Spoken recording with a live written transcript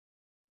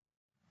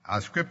Our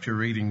scripture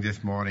reading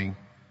this morning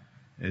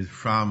is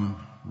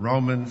from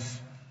Romans,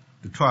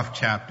 the 12th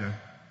chapter,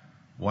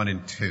 1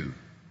 and 2.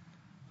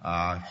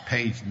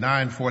 Page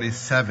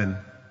 947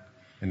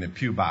 in the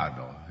Pew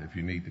Bible, if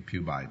you need the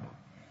Pew Bible.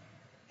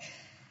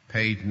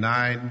 Page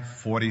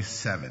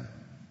 947.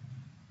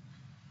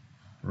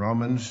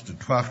 Romans, the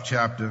 12th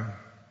chapter,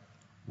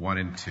 1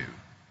 and 2.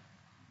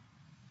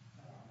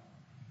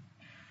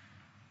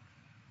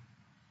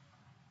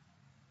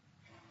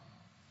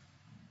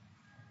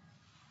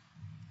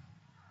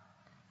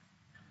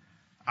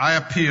 I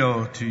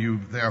appeal to you,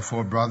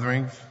 therefore,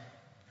 brethren,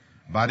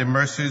 by the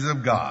mercies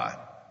of God,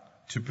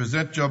 to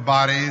present your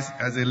bodies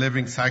as a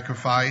living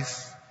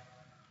sacrifice,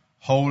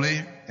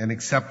 holy and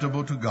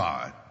acceptable to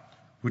God,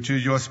 which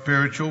is your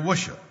spiritual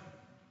worship.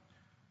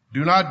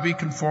 Do not be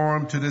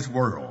conformed to this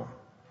world,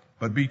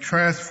 but be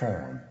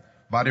transformed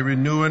by the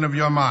renewing of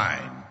your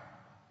mind,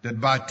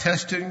 that by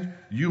testing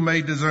you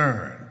may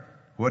discern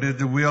what is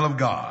the will of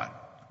God,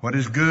 what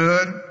is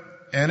good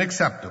and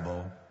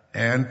acceptable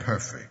and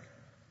perfect.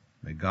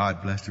 May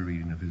God bless the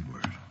reading of His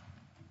Word.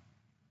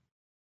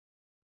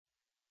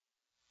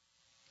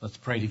 Let's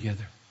pray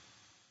together.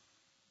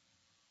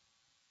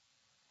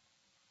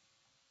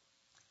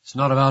 It's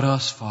not about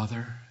us,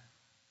 Father,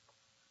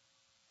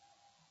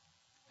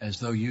 as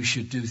though you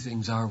should do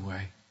things our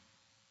way.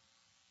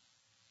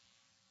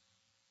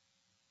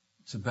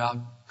 It's about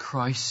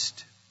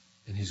Christ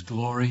and His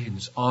glory and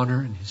His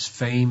honor and His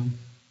fame.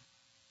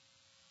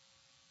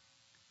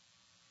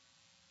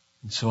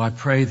 And so I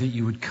pray that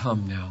you would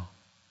come now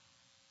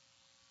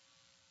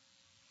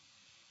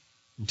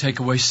and take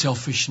away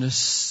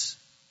selfishness,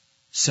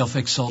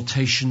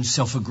 self-exaltation,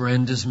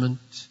 self-aggrandizement,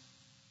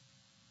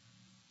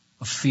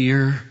 a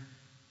fear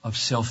of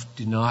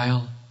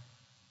self-denial.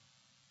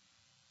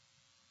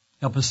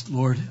 Help us,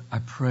 Lord, I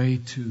pray,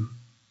 to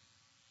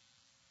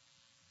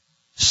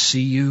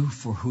see you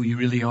for who you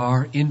really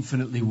are,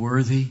 infinitely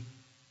worthy,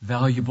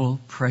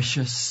 valuable,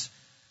 precious,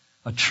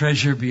 a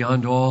treasure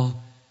beyond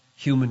all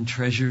human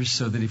treasures,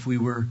 so that if we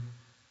were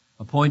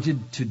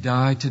appointed to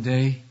die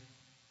today,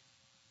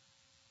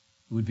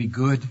 it would be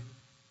good.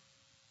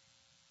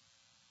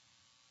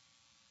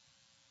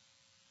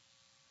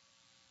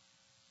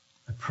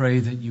 I pray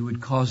that you would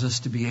cause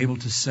us to be able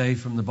to say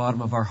from the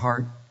bottom of our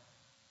heart,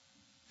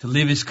 to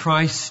live is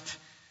Christ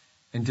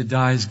and to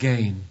die is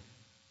gain,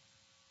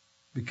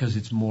 because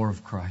it's more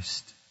of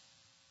Christ.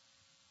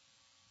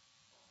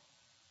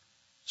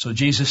 So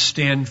Jesus,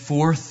 stand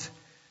forth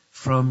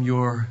from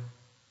your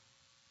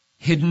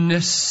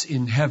hiddenness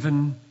in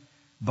heaven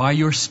by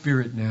your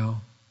Spirit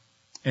now,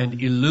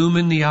 and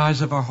illumine the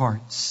eyes of our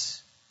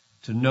hearts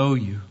to know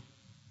you,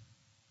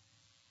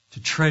 to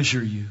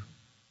treasure you.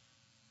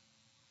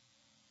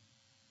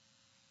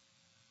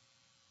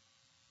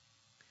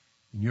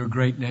 In your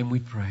great name we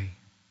pray.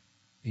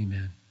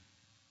 Amen.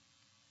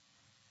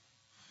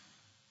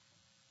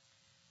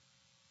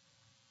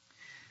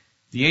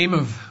 The aim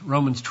of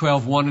Romans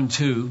 12, 1 and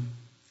 2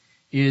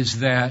 is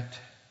that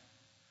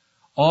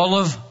all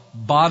of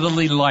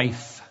bodily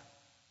life,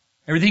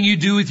 everything you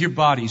do with your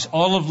bodies,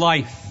 all of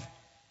life,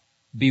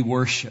 be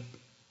worship.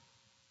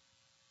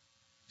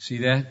 See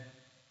that?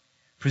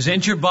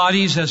 Present your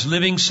bodies as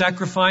living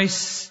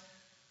sacrifice,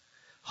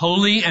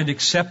 holy and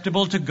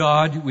acceptable to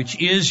God,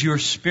 which is your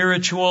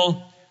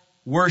spiritual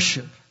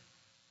worship.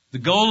 The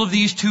goal of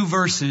these two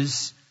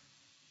verses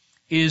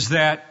is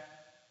that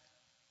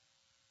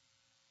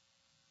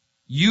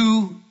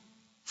you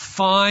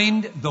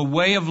find the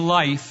way of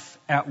life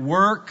at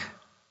work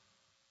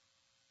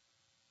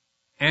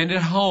and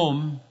at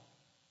home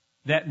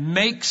that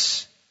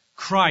makes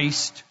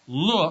Christ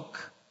look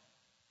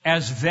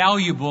as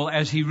valuable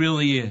as He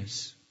really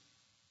is.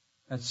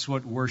 That's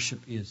what worship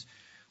is.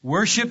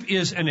 Worship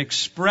is an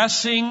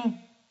expressing,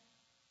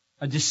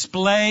 a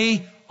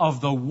display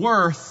of the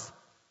worth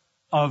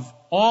of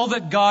all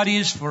that God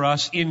is for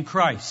us in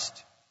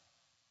Christ.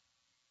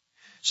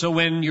 So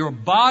when your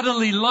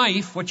bodily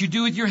life, what you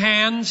do with your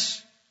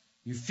hands,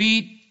 your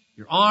feet,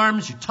 your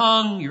arms, your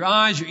tongue, your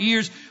eyes, your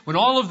ears, when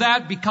all of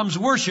that becomes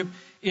worship,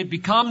 it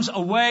becomes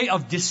a way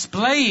of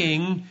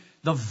displaying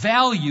the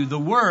value, the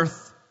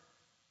worth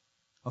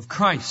of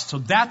Christ. So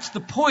that's the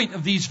point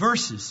of these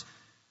verses.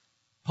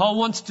 Paul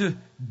wants to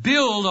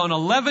build on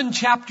 11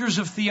 chapters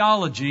of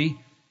theology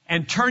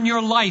and turn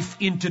your life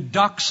into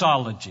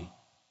doxology.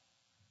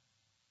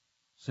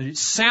 So it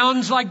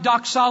sounds like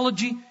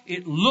doxology,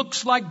 it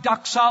looks like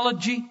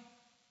doxology,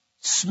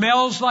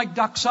 smells like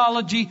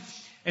doxology,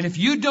 and if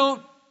you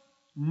don't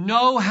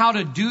know how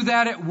to do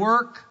that at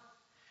work,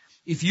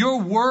 if your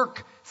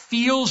work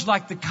feels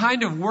like the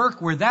kind of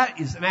work where that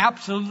is an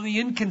absolutely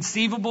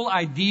inconceivable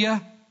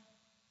idea,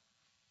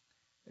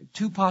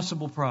 two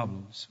possible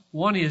problems.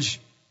 One is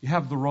you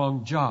have the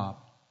wrong job,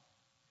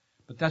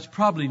 but that's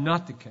probably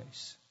not the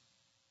case.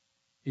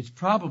 It's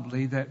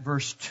probably that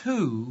verse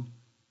 2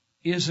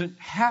 isn't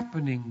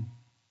happening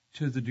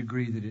to the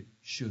degree that it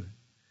should.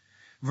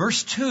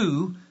 Verse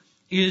 2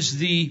 is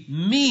the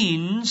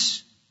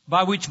means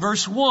by which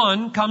verse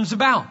 1 comes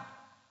about.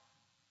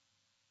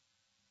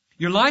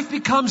 Your life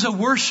becomes a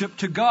worship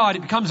to God.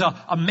 It becomes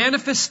a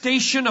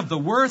manifestation of the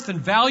worth and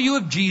value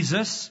of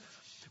Jesus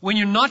when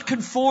you're not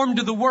conformed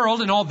to the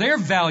world and all their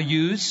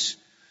values,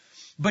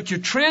 but you're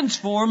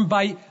transformed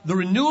by the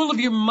renewal of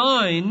your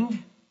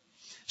mind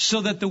so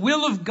that the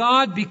will of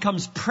God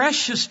becomes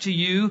precious to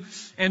you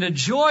and a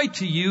joy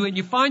to you, and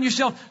you find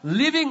yourself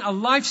living a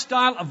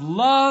lifestyle of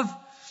love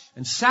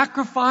and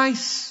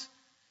sacrifice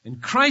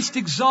and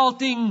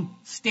Christ-exalting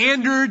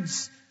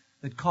standards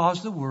that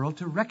cause the world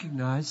to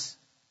recognize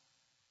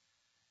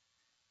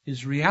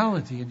His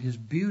reality and His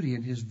beauty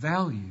and His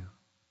value.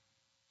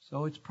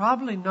 So it's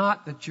probably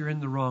not that you're in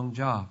the wrong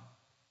job.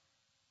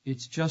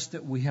 It's just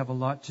that we have a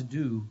lot to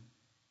do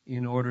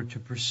in order to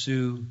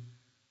pursue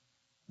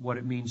what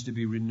it means to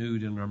be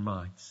renewed in our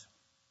minds,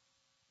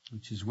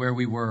 which is where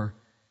we were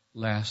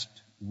last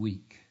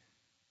week.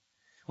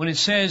 When it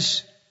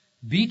says,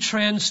 be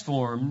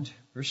transformed,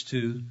 verse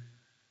 2,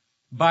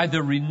 by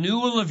the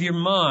renewal of your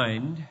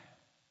mind,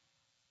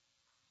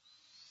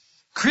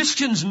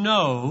 Christians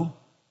know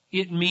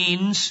it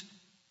means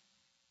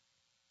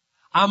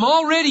I'm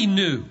already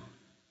new.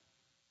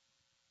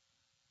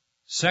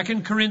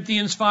 2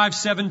 Corinthians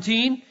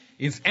 5:17,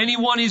 if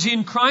anyone is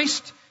in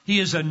Christ, he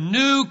is a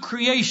new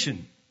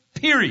creation.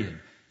 Period.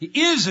 He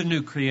is a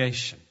new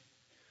creation.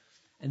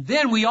 And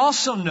then we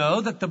also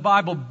know that the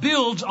Bible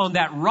builds on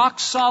that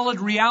rock-solid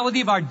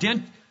reality of our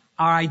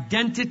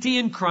identity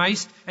in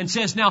Christ and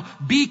says, now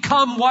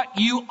become what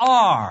you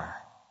are.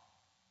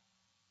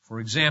 For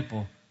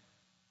example,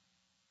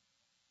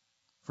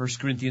 1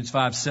 Corinthians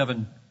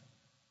 5:7,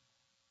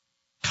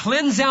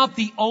 cleanse out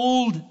the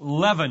old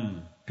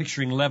leaven,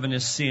 picturing leaven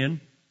as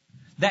sin,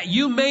 that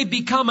you may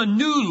become a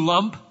new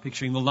lump,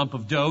 picturing the lump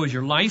of dough as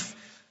your life,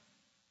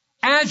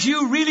 as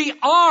you really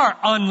are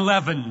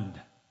unleavened.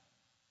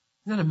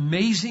 Isn't that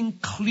amazing?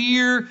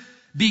 Clear.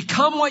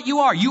 Become what you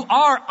are. You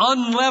are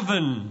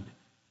unleavened,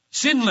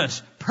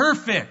 sinless,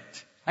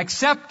 perfect,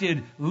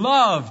 accepted,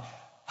 loved,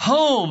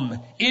 home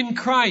in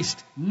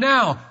Christ.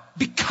 Now,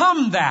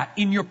 become that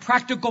in your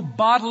practical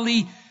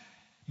bodily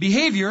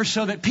behavior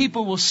so that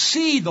people will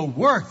see the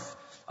worth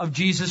of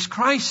Jesus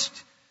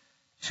Christ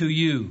to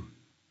you.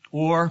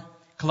 Or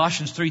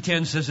Colossians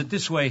 3:10 says it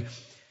this way,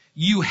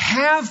 you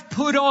have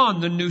put on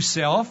the new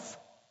self,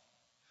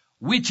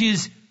 which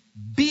is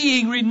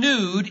being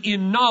renewed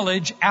in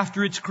knowledge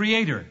after its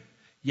creator.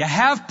 You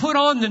have put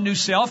on the new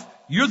self.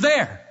 You're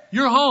there.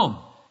 You're home.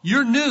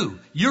 You're new.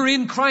 You're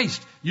in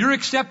Christ. You're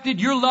accepted.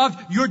 You're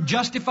loved. You're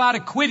justified,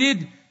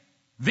 acquitted,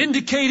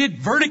 vindicated,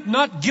 verdict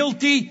not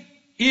guilty.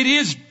 It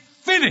is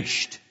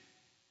finished.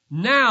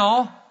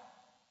 Now,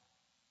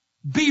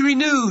 be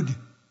renewed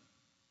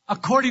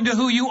according to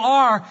who you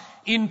are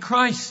in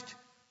Christ.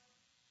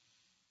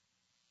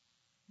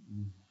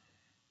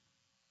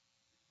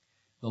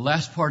 The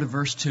last part of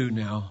verse 2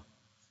 now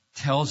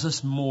tells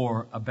us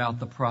more about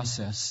the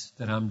process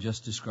that I'm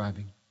just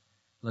describing.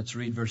 Let's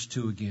read verse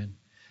 2 again.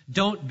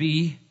 Don't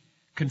be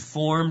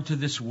conformed to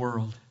this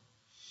world,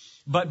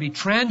 but be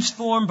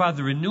transformed by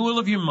the renewal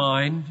of your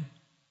mind.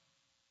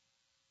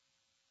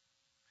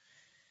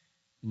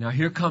 Now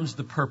here comes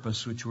the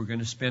purpose which we're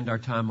going to spend our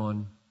time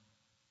on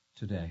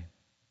today.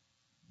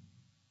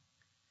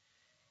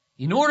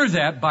 In order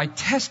that by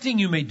testing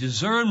you may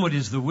discern what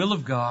is the will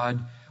of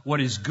God, what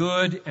is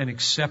good and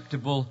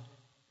acceptable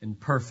and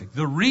perfect.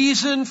 The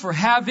reason for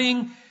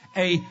having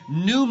a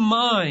new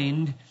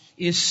mind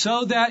is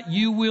so that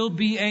you will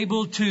be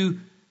able to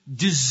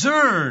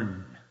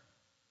discern,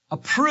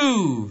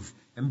 approve,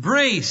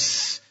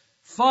 embrace,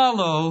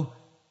 follow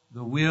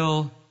the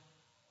will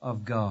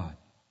of God.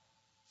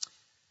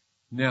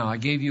 Now, I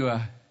gave you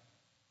a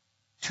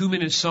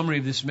 2-minute summary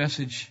of this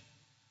message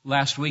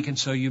last week, and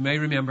so you may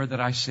remember that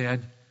I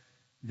said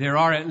there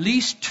are at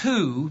least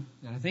 2,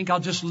 and I think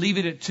I'll just leave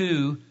it at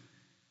 2,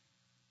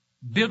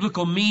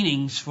 biblical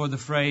meanings for the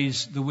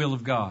phrase, the will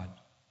of God.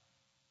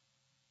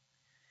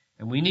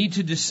 And we need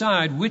to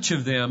decide which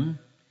of them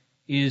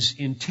is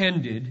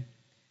intended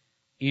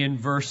in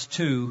verse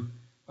 2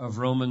 of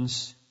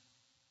Romans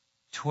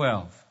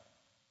 12.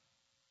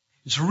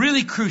 It's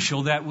really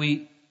crucial that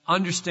we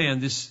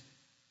understand this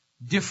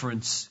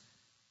difference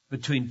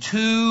between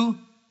 2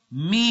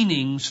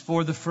 meanings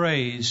for the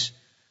phrase,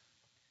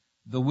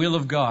 the will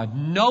of God.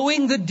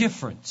 Knowing the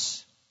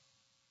difference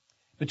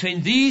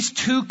between these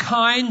 2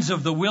 kinds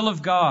of the will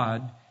of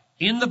God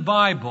in the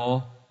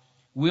Bible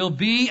will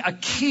be a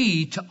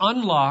key to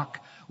unlock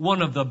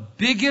one of the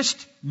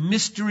biggest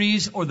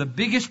mysteries or the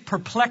biggest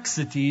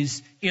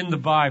perplexities in the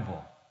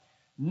Bible.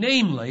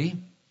 Namely,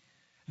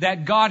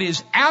 that God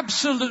is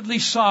absolutely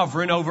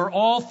sovereign over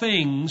all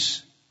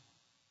things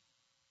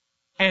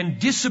and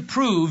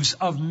disapproves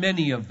of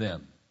many of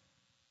them.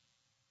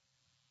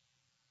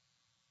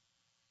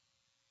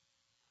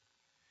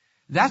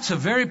 That's a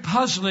very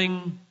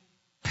puzzling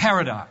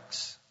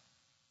paradox.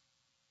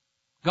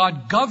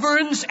 God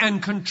governs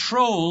and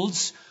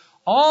controls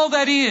all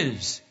that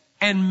is,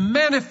 and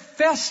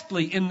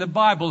manifestly in the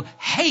Bible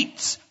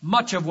hates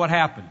much of what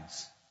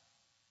happens.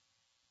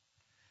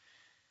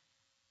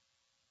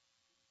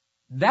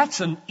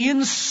 That's an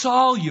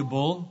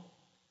insoluble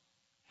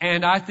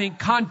and I think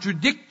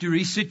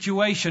contradictory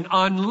situation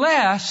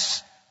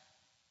unless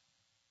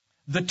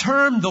the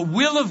term the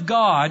will of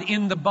God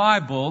in the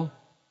Bible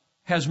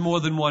has more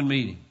than one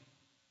meaning,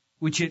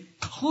 which it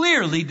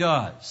clearly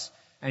does.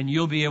 And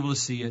you'll be able to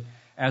see it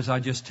as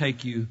I just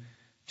take you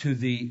to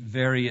the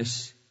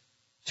various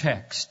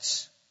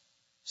texts.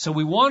 So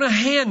we want a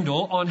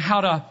handle on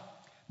how to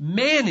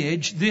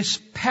manage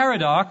this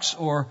paradox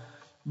or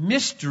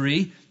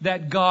mystery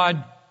that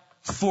God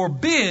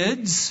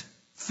forbids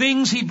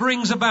things He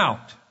brings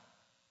about.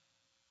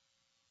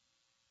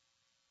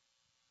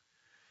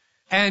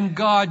 And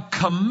God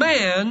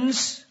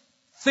commands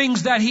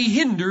things that He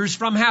hinders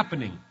from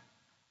happening.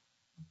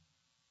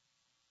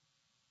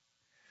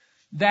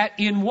 That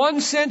in one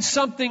sense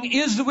something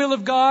is the will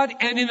of God,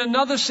 and in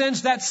another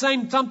sense that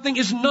same something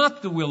is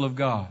not the will of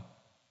God.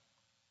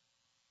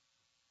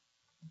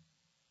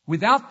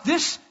 Without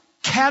this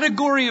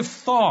category of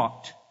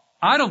thought,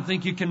 I don't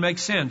think you can make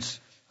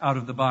sense out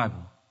of the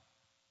Bible,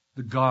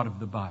 the God of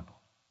the Bible.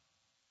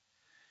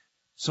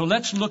 So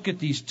let's look at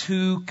these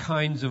two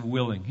kinds of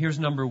willing. Here's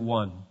number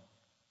one.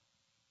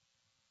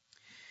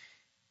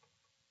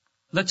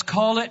 Let's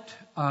call it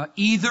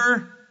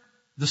either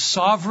the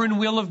sovereign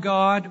will of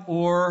God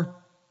or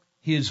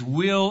His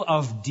will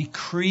of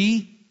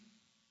decree.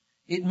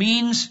 It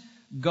means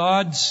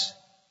God's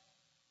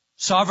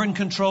sovereign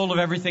control of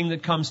everything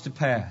that comes to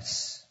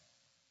pass.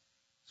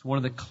 It's one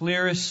of the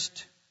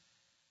clearest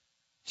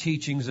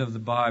teachings of the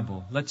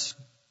Bible. Let's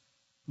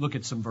look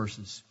at some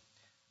verses.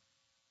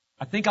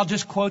 I think I'll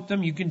just quote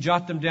them. You can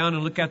jot them down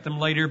and look at them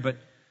later, but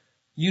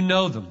you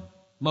know them,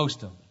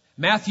 most of them.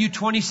 Matthew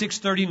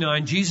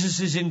 26:39, Jesus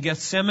is in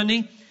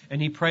Gethsemane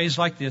and He prays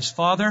like this,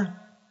 Father,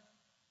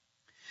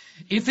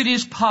 if it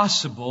is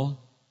possible,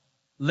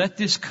 let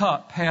this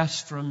cup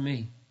pass from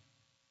me.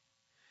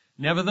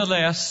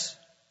 Nevertheless,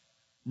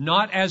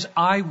 not as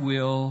I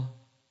will,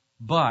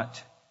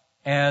 but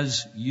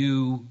as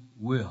you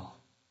will.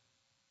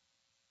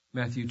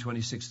 Matthew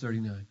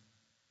 26:39.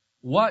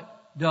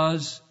 What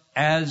does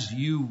as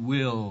you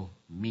will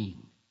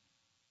mean?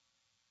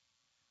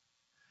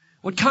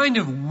 What kind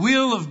of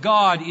will of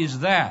God is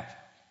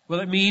that? Well,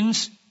 it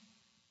means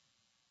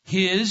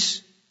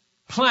His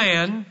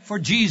plan for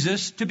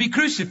Jesus to be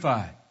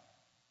crucified.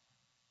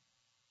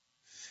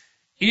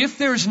 If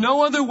there's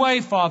no other way,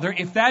 Father,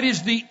 if that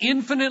is the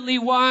infinitely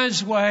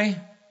wise way,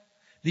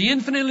 the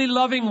infinitely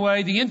loving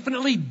way, the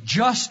infinitely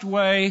just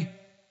way,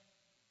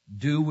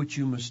 do what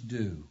you must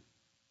do.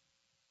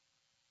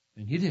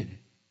 And He did it.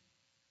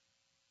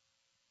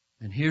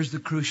 And here's the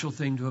crucial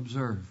thing to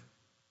observe.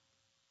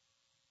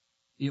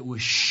 It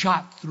was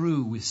shot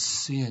through with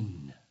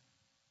sin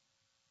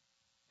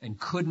and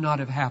could not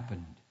have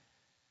happened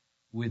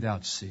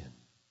without sin.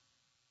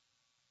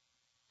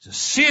 It's a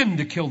sin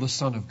to kill the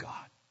Son of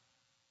God.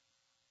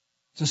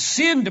 It's a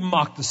sin to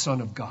mock the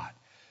Son of God.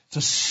 It's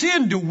a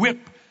sin to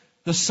whip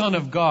the Son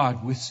of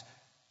God with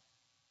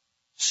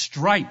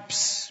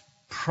stripes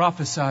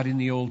prophesied in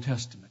the Old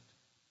Testament.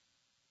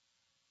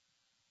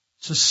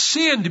 It's a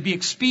sin to be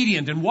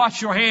expedient and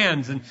wash your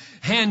hands and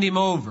hand Him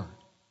over.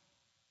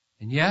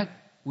 And yet,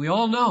 we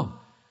all know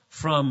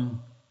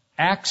from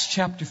Acts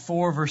chapter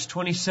 4 verse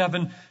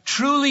 27,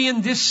 truly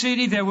in this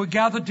city there were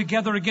gathered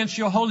together against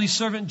your holy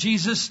servant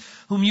Jesus,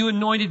 whom you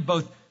anointed,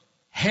 both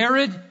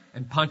Herod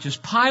and Pontius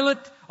Pilate,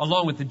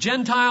 along with the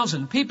Gentiles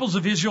and peoples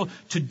of Israel,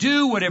 to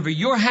do whatever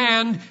your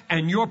hand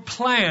and your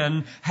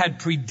plan had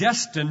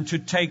predestined to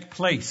take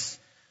place.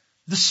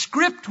 The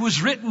script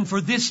was written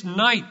for this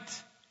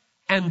night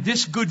and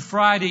this Good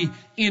Friday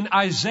in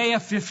Isaiah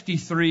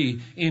 53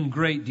 in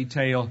great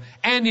detail,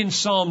 and in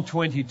Psalm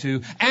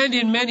 22, and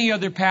in many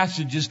other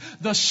passages.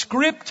 The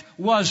script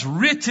was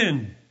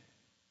written.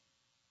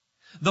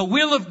 The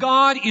will of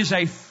God is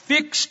a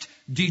fixed,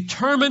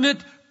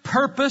 determinate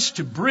purpose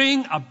to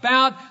bring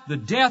about the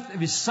death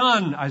of His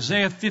Son.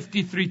 Isaiah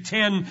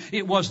 53:10,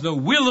 it was the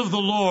will of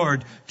the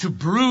Lord to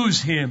bruise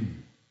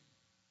Him.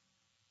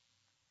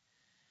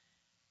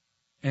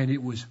 And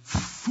it was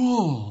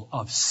full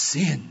of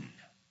sin.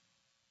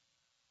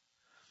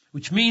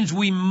 Which means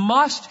we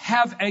must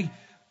have a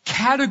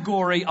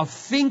category of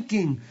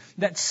thinking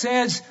that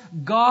says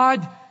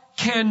God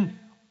can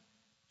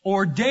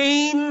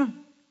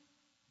ordain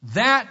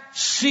that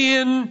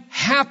sin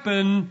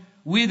happen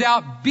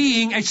without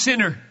being a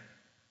sinner.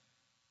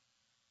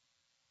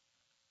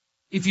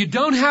 If you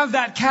don't have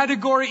that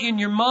category in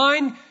your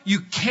mind, you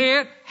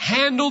can't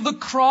handle the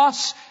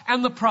cross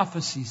and the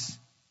prophecies.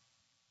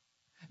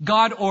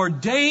 God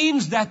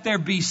ordains that there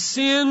be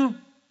sin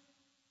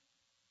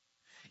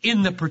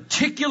in the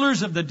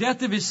particulars of the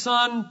death of His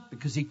Son,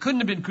 because He couldn't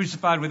have been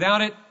crucified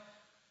without it.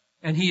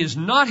 And He is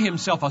not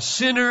Himself a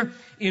sinner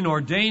in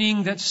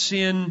ordaining that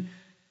sin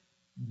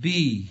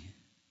be.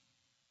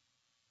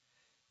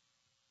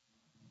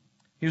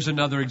 Here's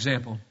another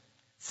example.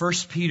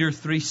 1 Peter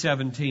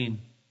 3:17.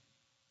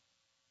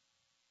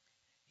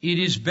 It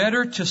is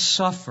better to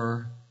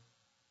suffer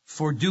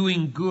for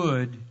doing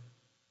good,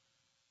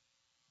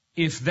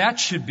 if that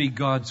should be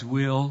God's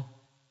will,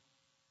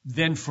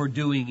 than for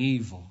doing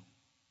evil.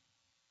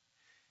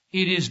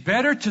 It is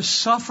better to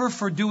suffer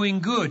for doing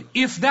good,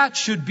 if that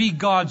should be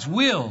God's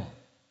will,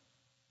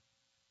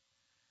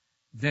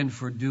 than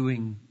for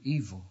doing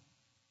evil.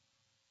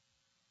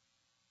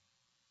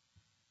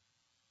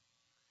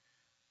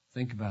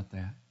 Think about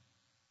that.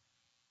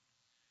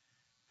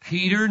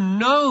 Peter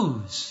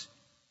knows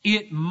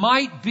it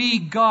might be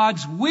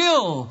God's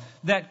will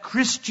that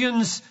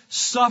Christians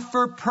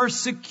suffer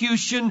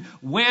persecution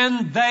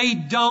when they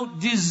don't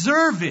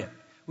deserve it,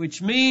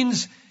 which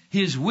means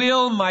His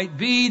will might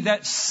be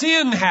that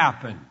sin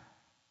happen.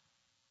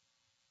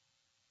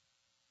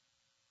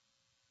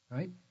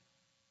 Right?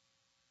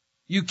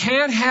 You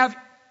can't have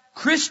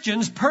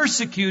Christians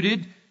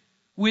persecuted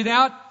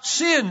without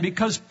sin,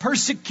 because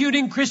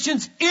persecuting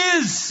Christians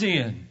is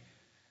sin.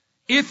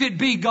 If it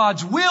be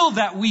God's will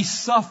that we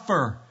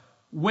suffer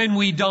when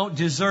we don't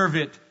deserve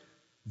it,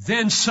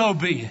 then so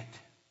be it.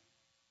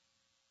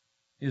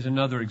 Here's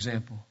another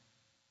example.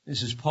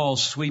 This is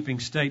Paul's sweeping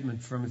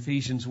statement from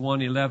Ephesians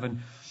 1:11.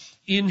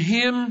 In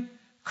Him,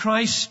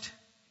 Christ,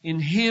 in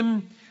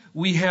Him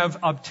we have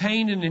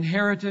obtained an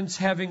inheritance,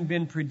 having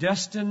been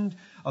predestined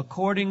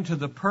according to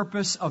the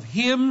purpose of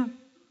Him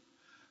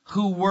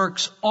who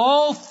works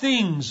all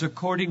things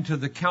according to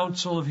the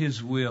counsel of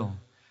His will.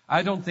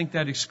 I don't think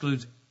that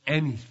excludes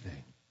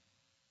anything.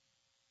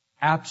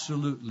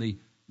 Absolutely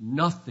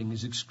nothing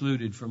is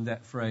excluded from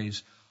that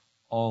phrase,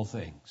 all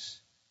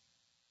things.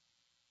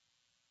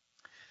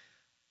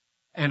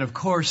 And of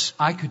course,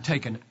 I could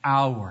take an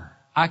hour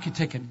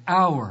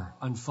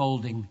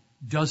unfolding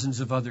dozens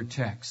of other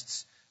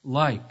texts,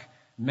 like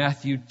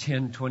Matthew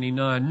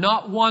 10:29.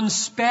 Not one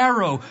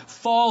sparrow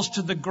falls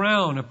to the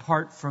ground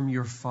apart from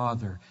your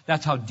Father.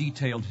 That's how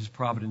detailed His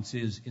providence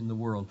is in the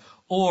world.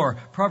 Or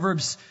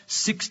Proverbs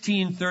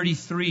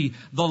 16:33.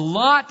 The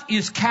lot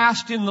is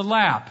cast in the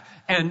lap,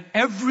 and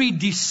every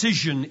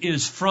decision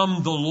is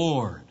from the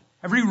Lord.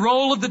 Every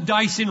roll of the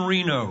dice in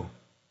Reno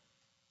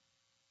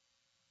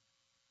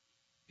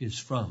is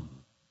from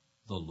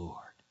the Lord.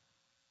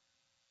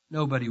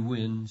 Nobody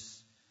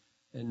wins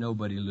and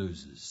nobody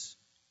loses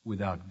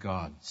without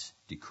God's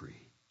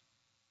decree.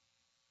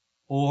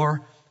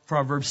 Or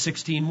Proverbs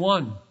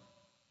 16:1.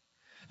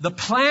 The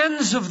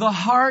plans of the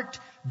heart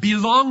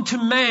belong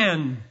to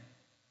man,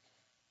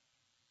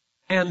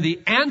 and the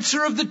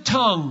answer of the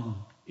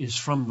tongue is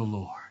from the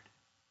Lord.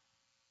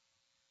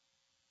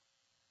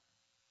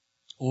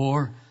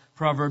 Or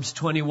Proverbs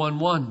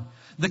 21:1.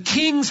 The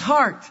king's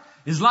heart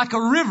is like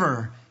a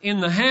river in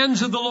the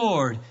hands of the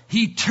Lord.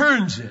 He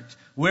turns it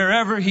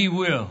wherever He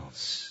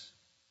wills.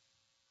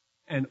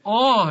 And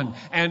on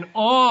and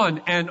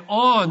on and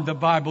on the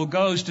Bible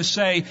goes to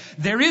say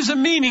there is a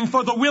meaning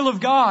for the will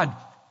of God.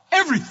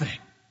 Everything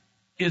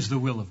is the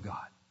will of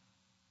God.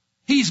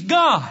 He's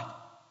God.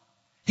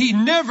 He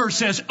never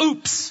says,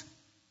 oops.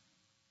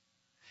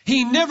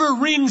 He never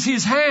wrings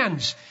His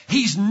hands.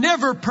 He's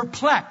never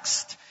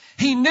perplexed.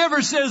 He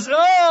never says,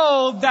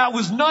 oh, that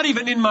was not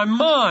even in my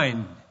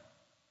mind.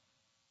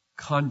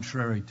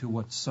 Contrary to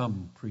what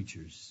some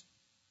preachers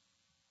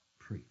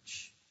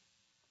preach.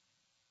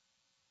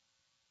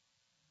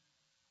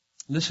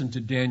 Listen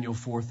to Daniel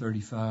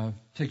 4:35.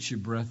 Takes your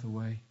breath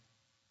away.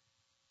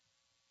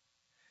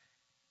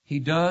 He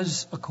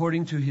does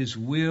according to His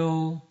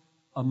will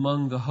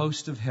among the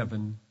host of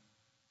heaven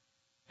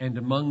and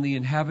among the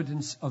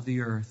inhabitants of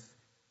the earth,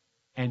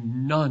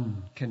 and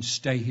none can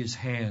stay His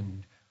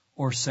hand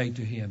or say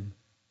to Him,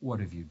 what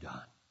have you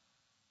done?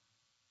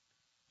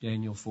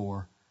 Daniel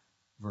 4,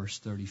 verse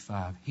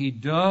 35. He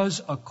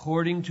does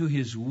according to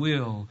His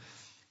will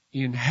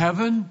in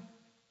heaven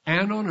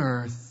and on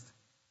earth.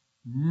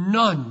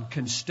 None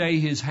can stay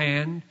His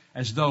hand,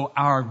 as though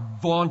our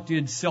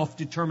vaunted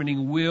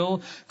self-determining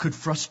will could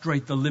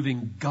frustrate the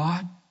living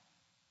God.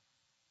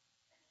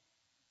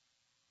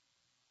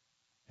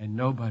 And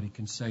nobody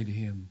can say to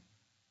Him,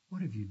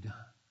 what have you done?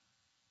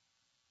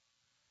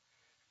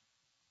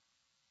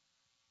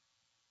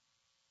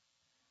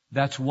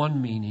 That's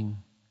one meaning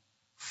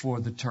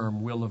for the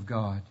term will of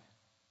God.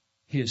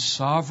 His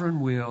sovereign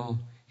will,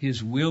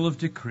 His will of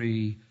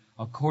decree,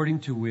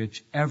 according to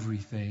which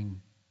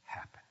everything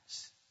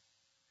happens.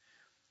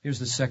 Here's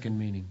the second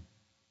meaning.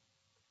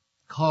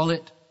 Call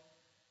it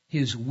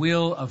His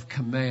will of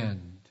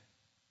command.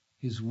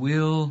 His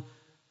will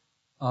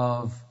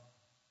of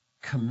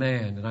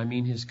command. And I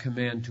mean His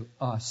command to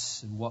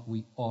us and what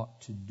we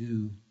ought to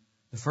do.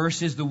 The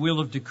first is the will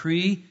of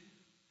decree.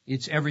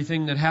 It's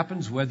everything that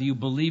happens, whether you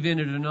believe in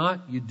it or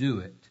not, you do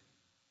it.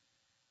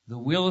 The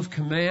will of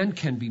command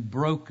can be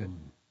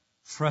broken,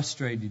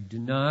 frustrated,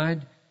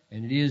 denied,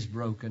 and it is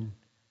broken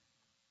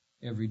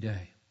every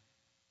day,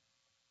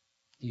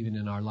 even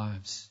in our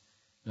lives.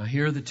 Now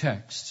here are the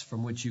texts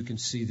from which you can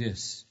see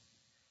this.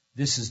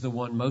 This is the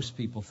one most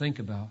people think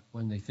about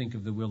when they think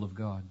of the will of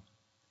God.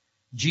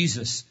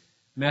 Jesus,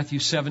 Matthew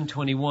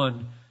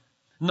 7:21.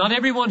 Not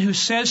everyone who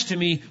says to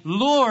me,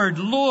 Lord,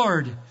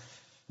 Lord,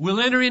 will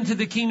enter into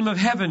the kingdom of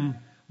heaven,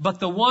 but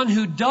the one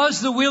who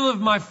does the will of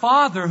my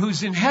Father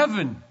who's in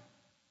heaven.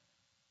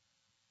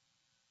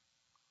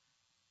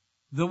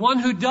 The one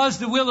who does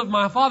the will of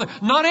my Father.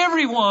 Not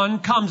everyone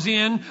comes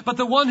in, but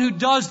the one who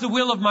does the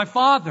will of my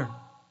Father.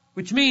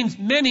 Which means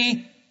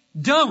many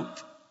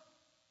don't.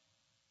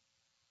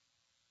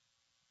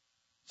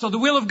 So the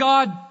will of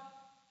God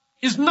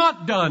is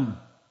not done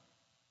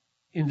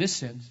in this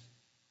sense.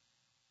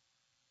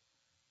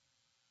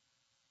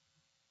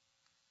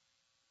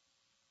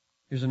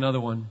 Here's another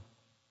one.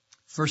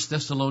 1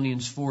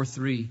 Thessalonians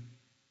 4:3.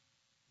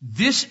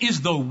 This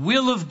is the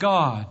will of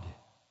God,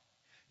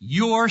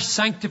 your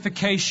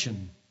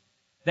sanctification,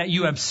 that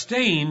you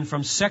abstain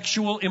from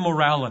sexual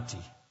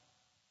immorality.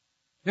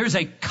 There's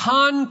a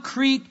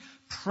concrete,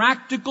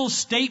 practical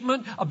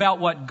statement about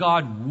what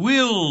God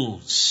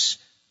wills.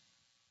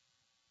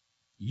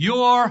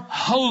 Your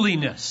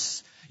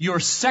holiness, your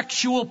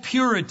sexual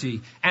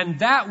purity, and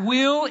that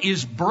will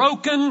is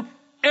broken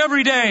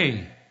every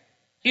day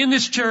in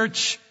this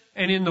church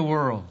and in the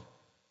world.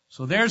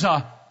 So there's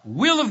a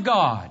will of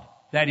God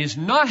that is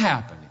not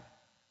happening.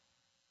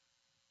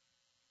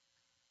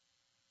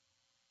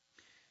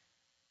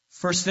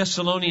 1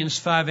 Thessalonians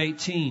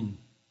 5:18.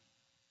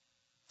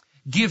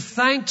 Give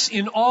thanks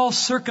in all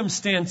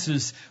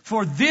circumstances,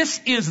 for this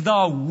is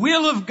the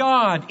will of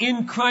God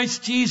in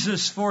Christ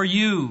Jesus for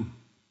you.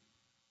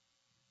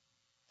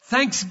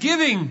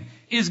 Thanksgiving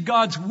is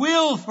God's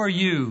will for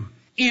you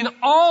in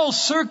all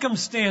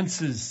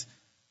circumstances.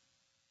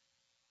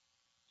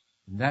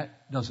 And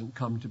that doesn't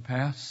come to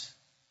pass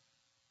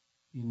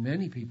in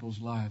many people's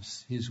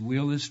lives. His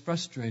will is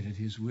frustrated.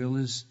 His will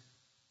is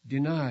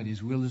denied.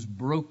 His will is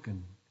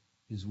broken.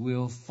 His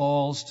will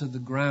falls to the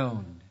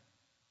ground.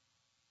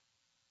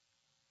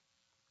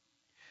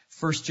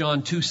 1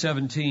 John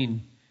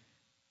 2:17.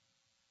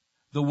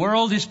 The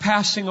world is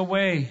passing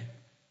away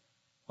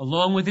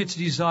along with its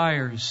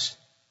desires,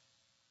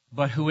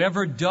 but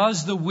whoever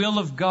does the will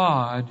of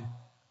God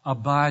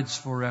abides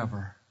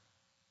forever.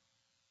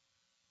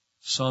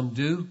 Some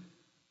do,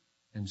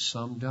 and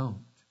some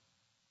don't.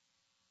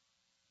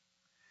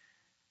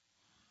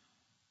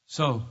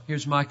 So,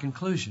 here's my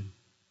conclusion.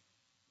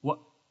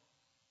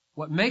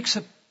 What makes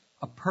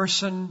a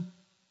person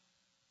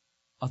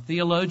a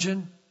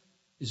theologian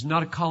is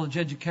not a college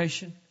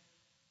education,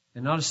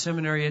 and not a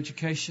seminary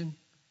education,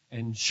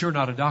 and sure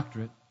not a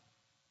doctorate.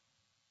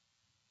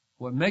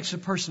 What makes a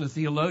person a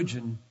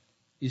theologian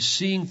is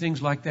seeing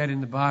things like that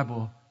in the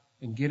Bible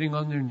and getting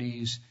on their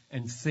knees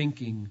and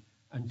thinking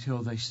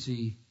until they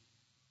see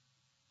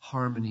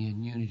harmony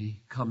and unity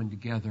coming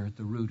together at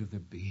the root of their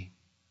being.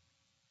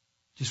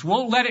 Just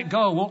won't let it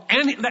go. Won't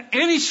let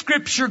any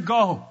scripture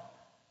go.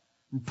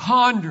 And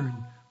ponder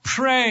and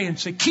pray and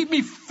say, keep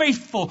me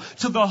faithful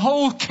to the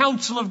whole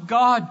counsel of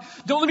God.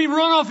 Don't let me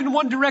run off in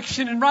one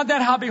direction and ride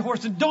that hobby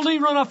horse. And don't let me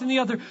run off in the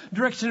other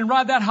direction and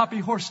ride that hobby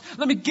horse.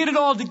 Let me get it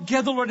all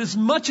together, Lord, as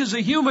much as a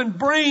human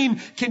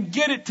brain can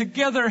get it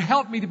together.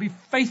 Help me to be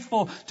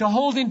faithful, to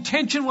hold in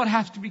tension what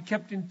has to be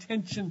kept in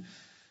tension.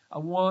 I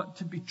want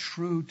to be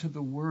true to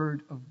the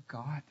Word of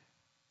God.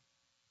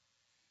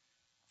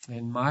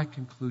 And my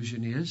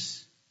conclusion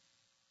is,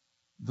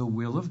 the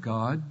will of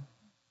God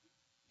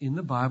in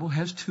the Bible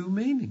has two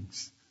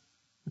meanings.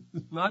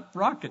 Not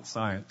rocket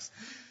science.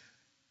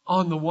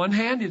 On the one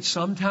hand, it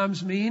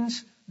sometimes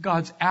means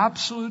God's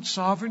absolute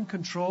sovereign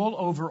control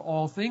over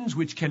all things,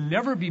 which can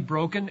never be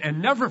broken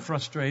and never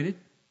frustrated.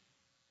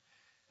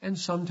 And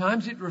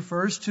sometimes it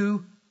refers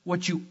to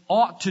what you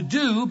ought to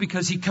do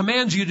because He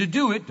commands you to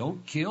do it.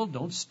 Don't kill,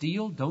 don't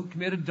steal, don't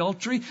commit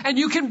adultery. And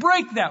you can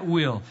break that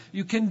will.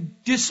 You can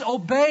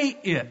disobey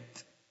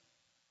it.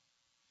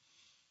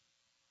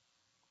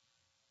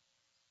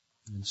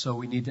 And so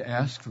we need to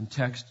ask from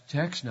text to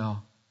text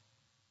now,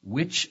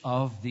 which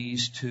of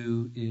these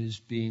two is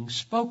being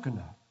spoken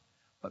of?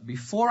 But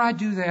before I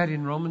do that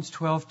in Romans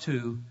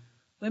 12:2,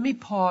 let me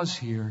pause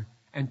here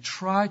and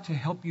try to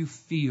help you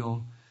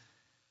feel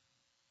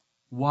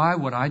why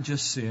what I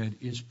just said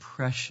is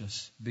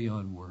precious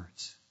beyond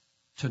words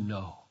to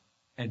know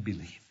and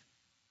believe.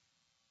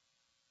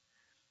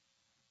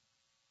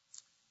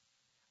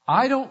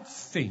 I don't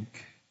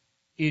think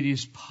it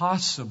is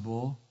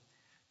possible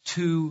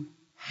to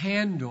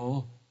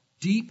handle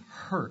deep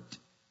hurt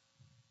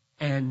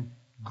and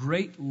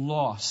great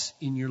loss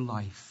in your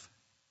life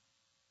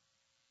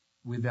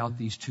without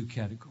these two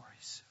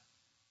categories.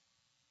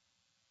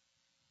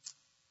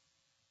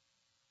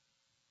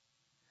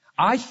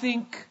 I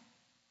think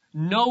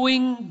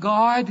knowing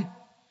God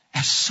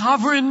as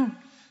sovereign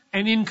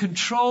and in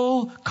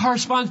control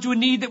corresponds to a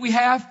need that we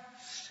have,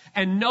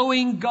 and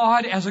knowing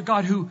God as a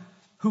God who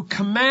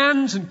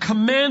commands and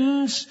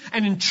commends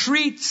and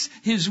entreats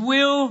His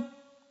will,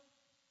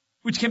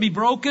 which can be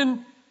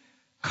broken,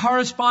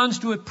 corresponds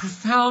to a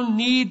profound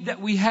need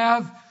that we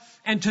have.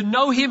 And to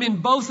know Him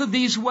in both of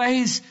these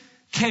ways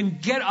can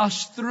get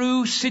us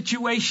through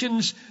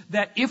situations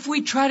that if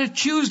we try to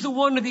choose the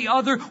one or the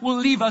other will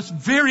leave us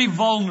very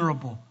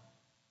vulnerable.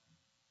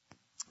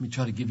 Let me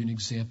try to give you an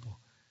example.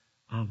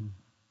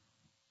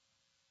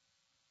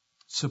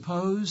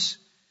 Suppose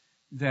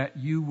that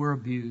you were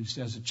abused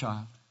as a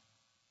child.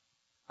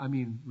 I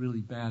mean,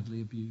 really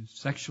badly abused,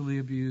 sexually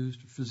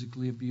abused, or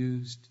physically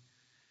abused.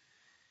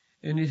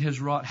 and it has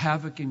wrought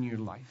havoc in your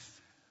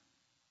life.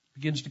 It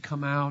begins to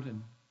come out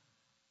and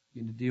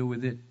begin to deal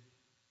with it.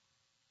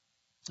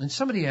 And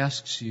somebody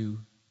asks you,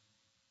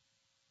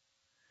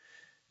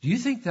 do you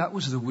think that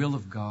was the will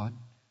of God?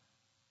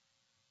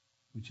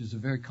 Which is a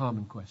very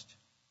common question.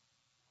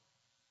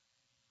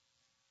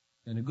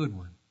 And a good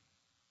one.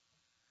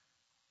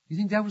 Do you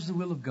think that was the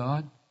will of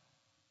God?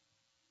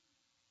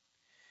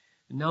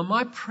 And now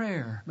my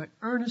prayer, my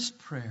earnest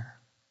prayer,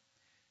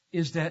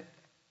 is that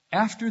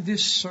after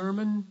this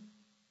sermon,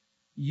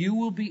 you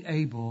will be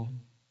able,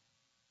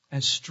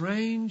 as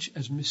strange,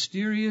 as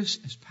mysterious,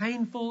 as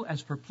painful,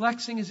 as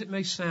perplexing as it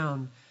may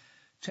sound,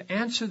 to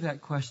answer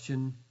that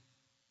question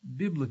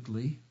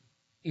biblically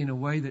in a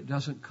way that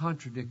doesn't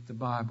contradict the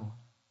Bible.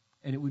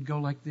 And it would go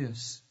like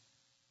this.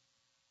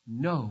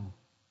 No,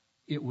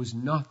 it was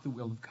not the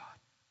will of God.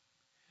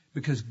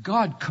 Because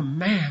God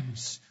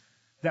commands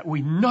that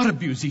we not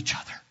abuse each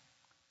other.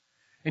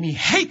 And He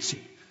hates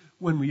it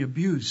when we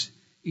abuse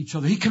each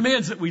other. He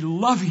commands that we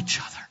love each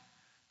other.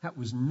 That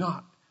was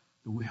not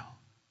the will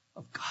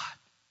of God.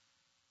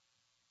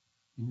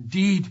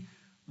 Indeed,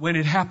 when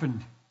it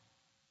happened,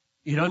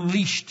 it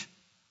unleashed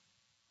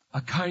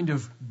a kind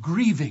of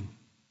grieving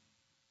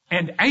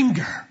and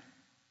anger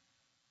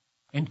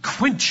and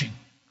quenching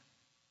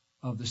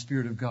of the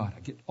Spirit of God. I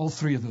get all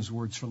three of those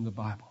words from the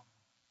Bible,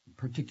 in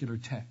particular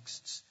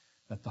texts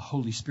that the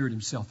Holy Spirit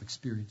Himself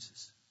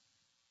experiences.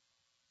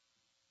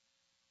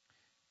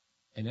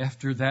 And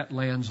after that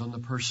lands on the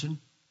person,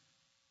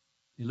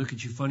 they look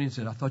at you funny and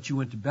say, I thought you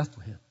went to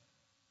Bethlehem.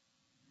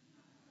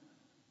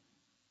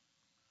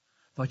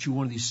 I thought you were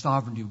one of these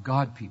sovereignty of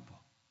God people.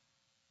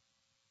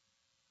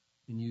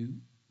 And you,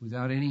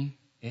 without any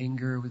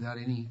anger, without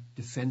any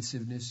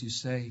defensiveness, you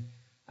say,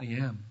 I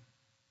am.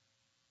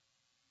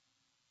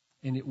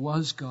 And it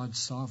was God's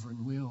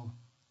sovereign will.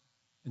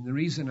 And the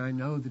reason I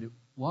know that it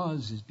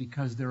was is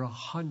because there are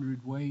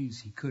 100 ways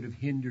He could have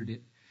hindered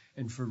it.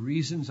 And for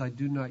reasons I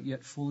do not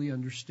yet fully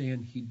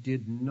understand, He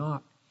did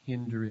not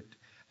hinder it,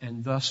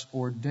 and thus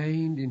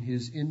ordained in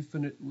His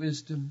infinite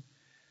wisdom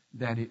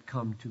that it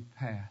come to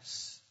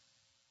pass.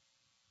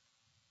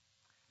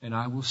 And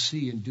I will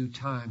see in due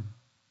time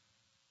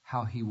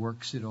how He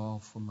works it all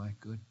for my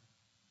good.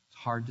 It's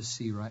hard to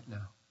see right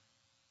now.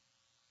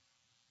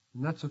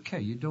 And that's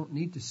okay. You don't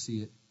need to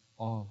see it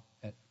all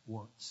at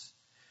once.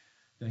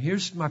 Now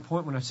here's my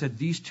point when I said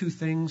these two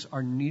things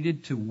are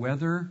needed to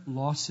weather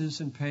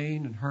losses and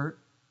pain and hurt.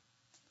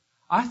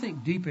 I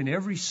think deep in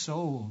every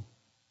soul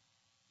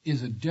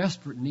is a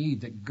desperate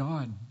need that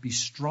God be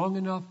strong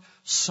enough,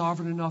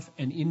 sovereign enough,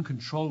 and in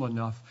control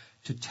enough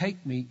to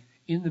take me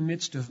in the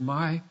midst of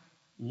my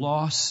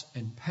loss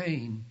and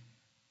pain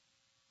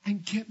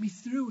and get me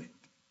through it.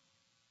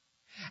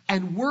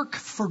 And work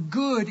for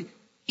good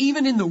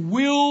even in the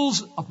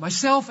wills of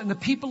myself and the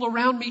people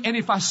around me. And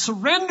if I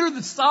surrender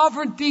the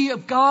sovereignty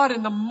of God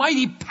and the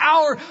mighty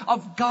power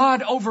of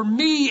God over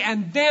me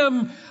and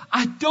them,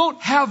 I don't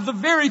have the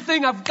very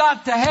thing I've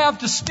got to have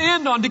to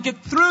stand on to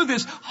get through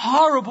this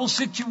horrible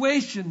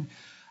situation.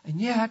 And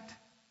yet,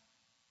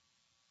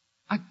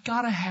 I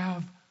gotta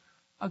have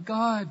a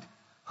God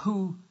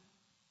who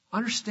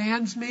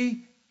understands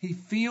me. He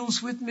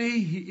feels with me.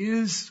 He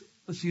is,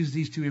 let's use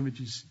these two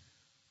images.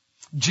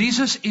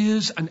 Jesus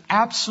is an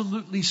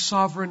absolutely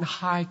sovereign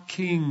high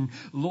king,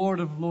 Lord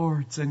of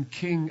lords and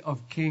King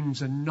of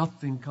kings, and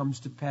nothing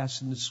comes to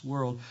pass in this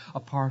world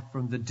apart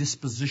from the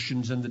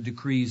dispositions and the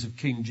decrees of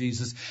King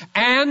Jesus.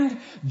 And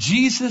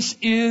Jesus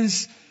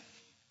is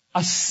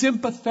a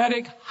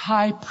sympathetic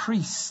high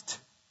priest.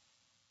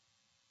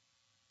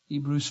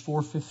 Hebrews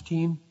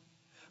 4:15,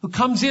 who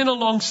comes in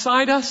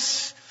alongside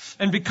us,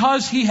 and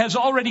because He has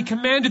already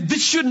commanded,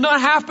 this should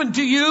not happen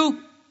to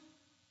you,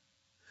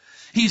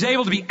 He's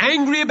able to be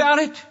angry about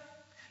it.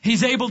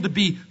 He's able to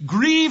be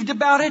grieved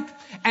about it.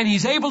 And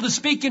He's able to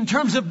speak in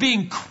terms of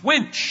being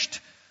quenched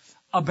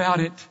about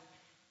it.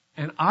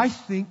 And I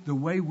think the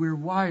way we're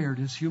wired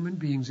as human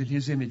beings in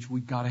His image,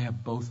 we've got to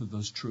have both of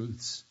those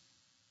truths.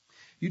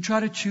 You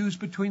try to choose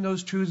between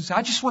those truths and say,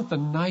 I just want the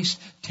nice,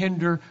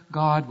 tender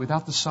God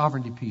without the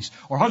sovereignty piece.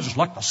 Or I just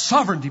like the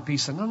sovereignty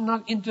piece and I'm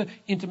not into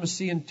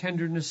intimacy and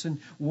tenderness and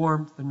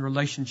warmth and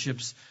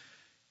relationships.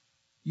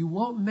 You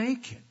won't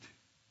make it.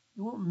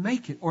 You won't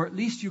make it, or at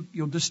least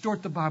you'll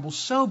distort the Bible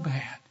so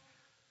bad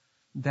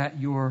that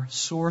your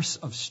source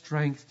of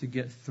strength to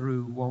get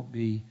through won't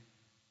be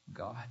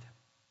God.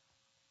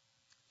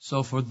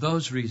 So for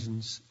those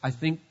reasons, I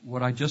think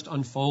what I just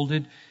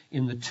unfolded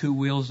in the two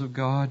wills of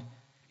God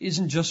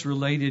isn't just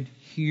related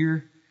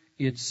here,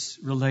 it's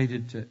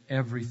related to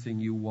everything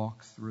you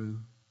walk through.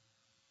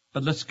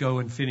 But let's go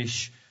and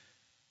finish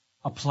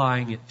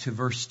applying it to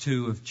verse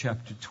 2 of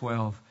chapter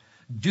 12.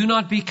 Do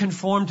not be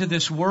conformed to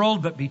this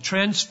world, but be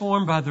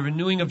transformed by the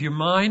renewing of your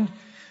mind,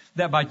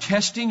 that by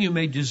testing you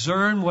may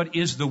discern what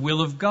is the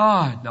will of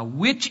God. Now,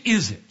 which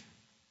is it?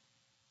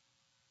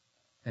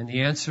 And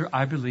the answer,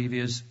 I believe,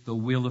 is the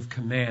will of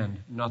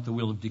command, not the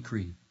will of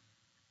decree.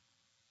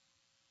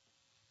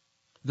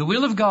 The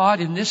will of God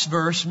in this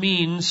verse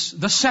means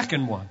the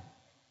second one.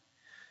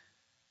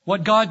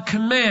 what God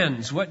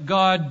commands, what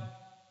God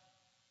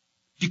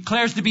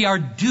declares to be our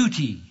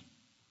duty.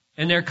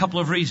 And there are a couple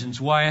of reasons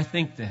why I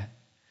think that.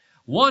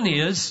 One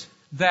is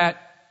that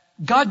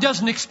God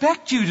doesn't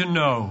expect you to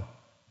know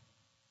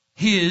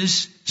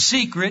His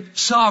secret,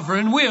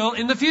 sovereign will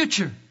in the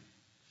future.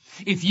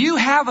 If you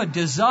have a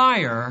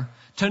desire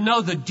to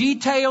know the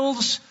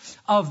details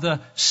of the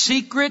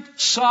secret,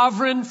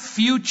 sovereign,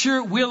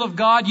 future will of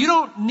God, you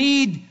don't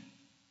need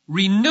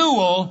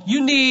renewal,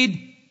 you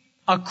need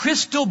a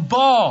crystal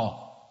ball.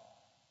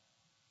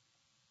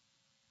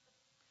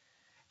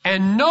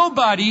 And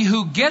nobody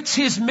who gets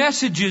his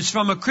messages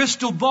from a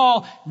crystal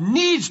ball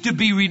needs to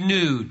be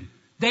renewed.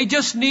 They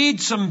just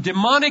need some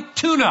demonic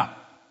tune-up.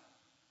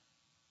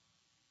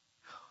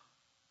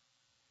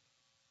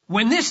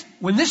 When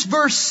this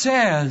verse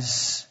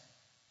says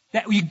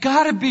that you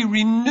gotta be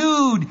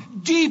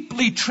renewed,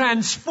 deeply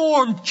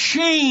transformed,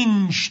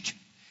 changed,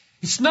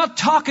 it's not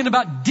talking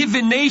about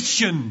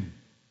divination.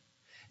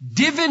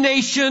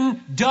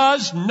 Divination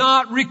does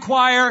not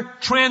require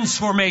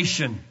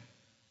transformation.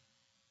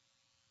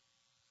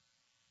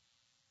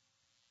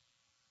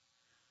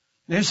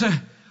 There's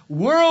a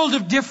world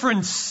of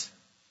difference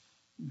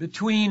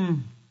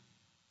between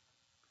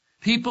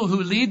people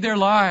who lead their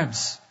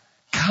lives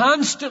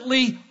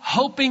constantly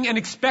hoping and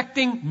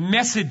expecting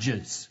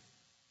messages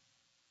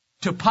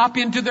to pop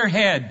into their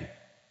head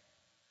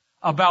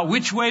about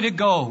which way to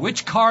go,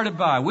 which car to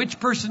buy, which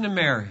person to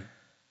marry.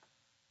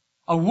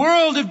 A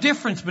world of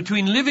difference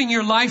between living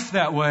your life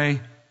that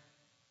way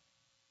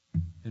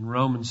and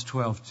Romans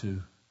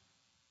 12:2.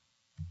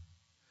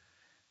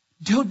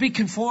 Don't be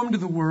conformed to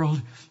the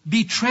world.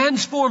 Be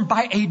transformed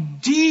by a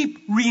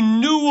deep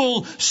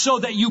renewal so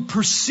that you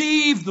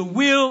perceive the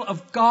will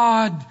of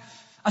God.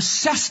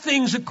 Assess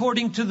things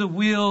according to the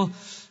will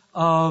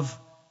of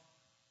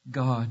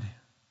God.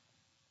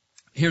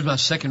 Here's my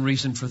second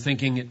reason for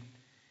thinking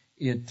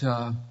it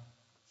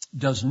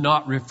does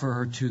not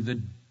refer to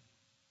the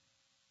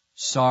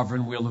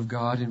sovereign will of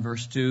God in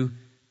verse 2.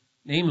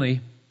 Namely,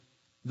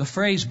 the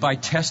phrase, by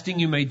testing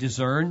you may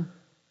discern,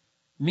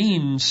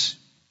 means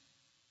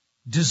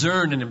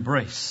discern and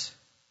embrace.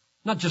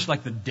 Not just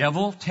like the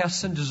devil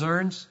tests and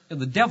discerns.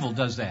 The devil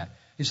does that.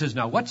 He says,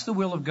 now what's the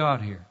will of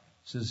God here?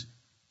 He says,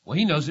 well,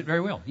 he knows it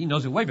very well. He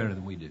knows it way better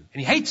than we do. And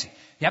he hates it.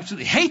 He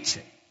absolutely hates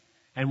it.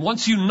 And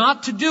wants you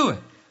not to do it.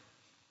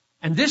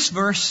 And this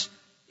verse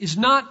is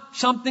not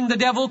something the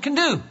devil can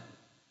do.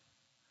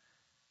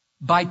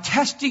 By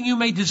testing you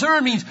may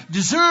discern means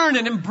discern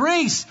and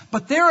embrace.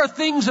 But there are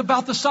things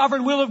about the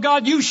sovereign will of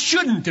God you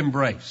shouldn't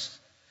embrace.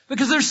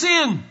 Because they're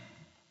sin.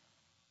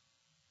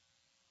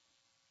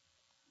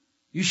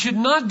 You should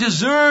not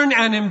discern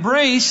and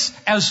embrace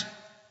as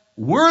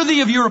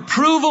worthy of your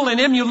approval and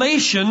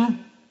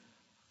emulation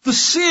the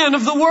sin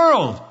of the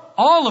world,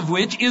 all of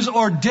which is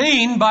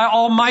ordained by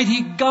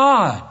Almighty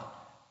God.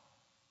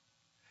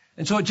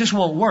 And so it just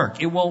won't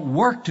work. It won't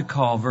work to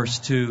call verse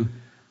 2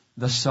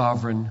 the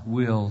sovereign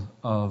will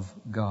of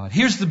God.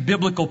 Here's the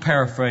biblical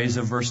paraphrase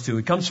of verse 2.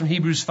 It comes from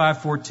Hebrews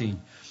 5:14.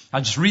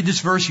 I'll just read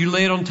this verse. You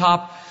lay it on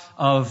top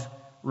of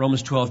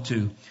Romans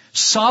 12:2.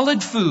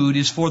 Solid food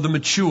is for the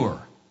mature,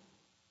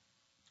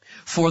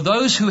 for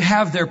those who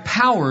have their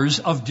powers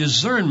of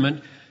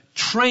discernment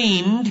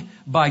trained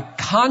by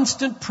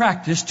constant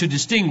practice to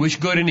distinguish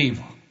good and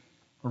evil.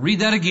 I'll read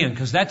that again,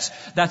 because that's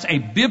a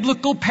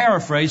biblical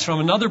paraphrase from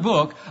another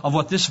book of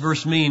what this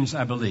verse means,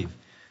 I believe.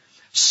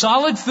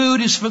 Solid food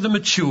is for the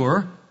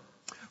mature,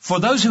 for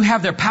those who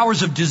have their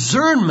powers of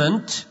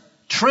discernment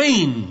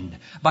trained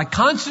by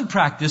constant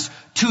practice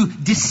to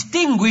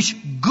distinguish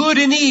good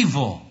and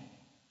evil,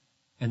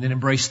 and then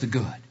embrace the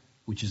good,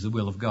 which is the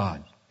will of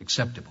God,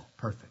 acceptable,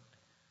 perfect.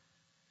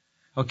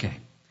 Okay,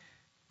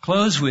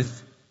 close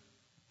with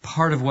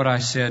part of what I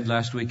said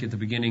last week at the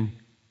beginning.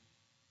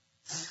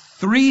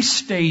 3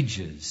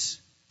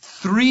 stages,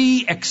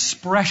 3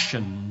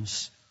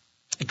 expressions,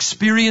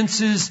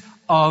 experiences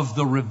of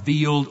the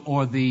revealed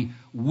or the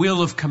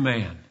will of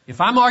command.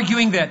 If I'm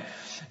arguing that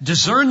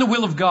discern the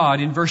will of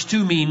God in verse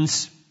 2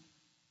 means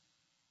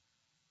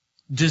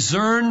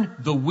discern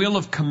the will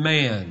of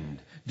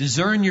command,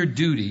 discern your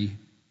duty,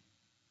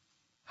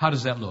 how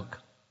does that look?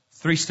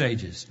 3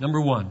 stages. Number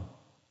 1.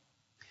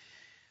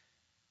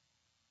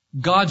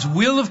 God's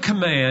will of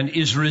command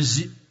is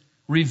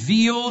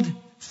revealed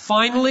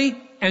finally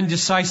and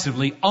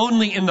decisively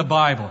only in the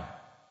Bible.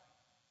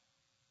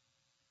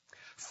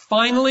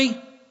 Finally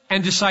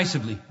and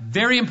decisively.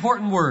 Very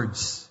important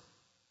words.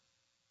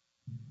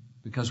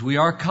 Because we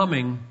are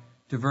coming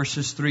to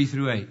verses 3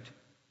 through 8,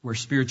 where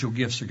spiritual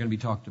gifts are going to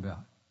be talked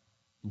about,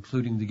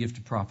 including the gift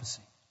of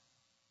prophecy.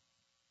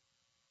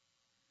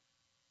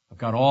 I've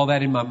got all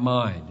that in my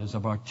mind as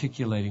I'm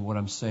articulating what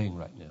I'm saying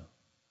right now.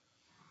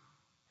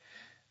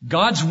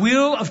 God's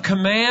will of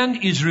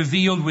command is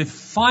revealed with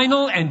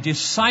final and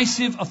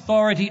decisive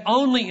authority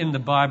only in the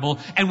Bible,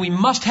 and we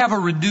must have a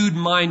renewed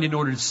mind in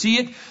order to see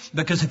it,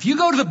 because if you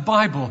go to the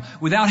Bible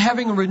without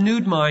having a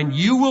renewed mind,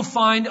 you will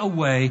find a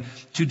way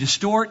to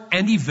distort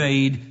and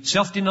evade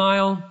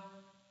self-denial,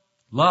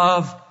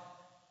 love,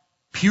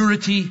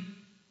 purity,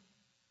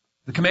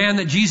 The command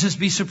that Jesus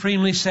be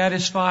supremely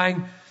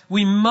satisfying.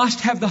 We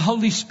must have the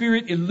Holy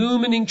Spirit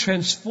illumining,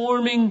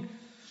 transforming,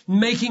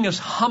 making us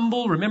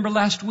humble. Remember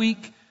last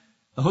week?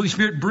 The Holy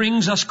Spirit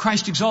brings us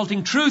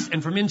Christ-exalting truth,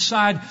 and from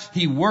inside,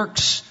 He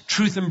works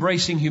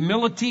truth-embracing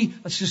humility.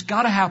 That's just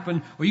got to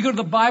happen. Or you go to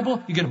the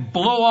Bible, you got to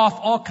blow off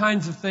all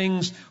kinds of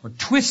things or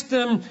twist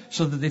them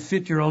so that they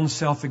fit your own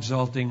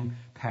self-exalting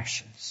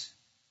passions.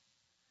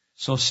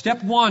 So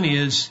step one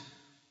is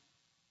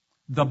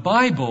the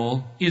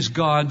Bible is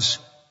God's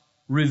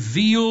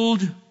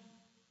revealed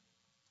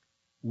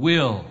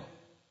will,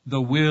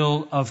 the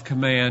will of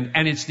command,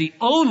 and it's the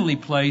only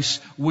place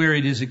where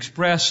it is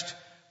expressed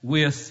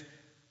with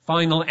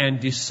final and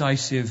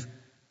decisive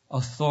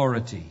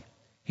authority.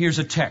 Here's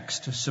a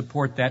text to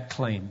support that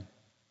claim.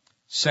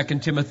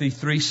 2 Timothy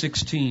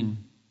 3:16.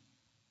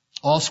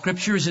 All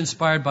Scripture is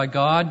inspired by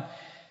God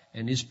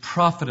and is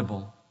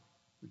profitable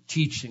for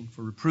teaching,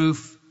 for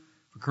reproof,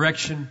 for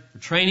correction, for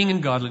training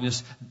in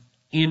godliness,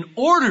 in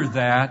order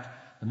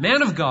that the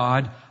man of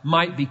God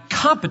might be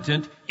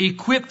competent,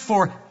 equipped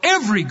for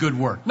every good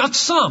work, not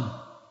some.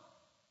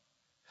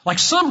 Like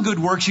some good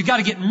works, you got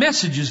to get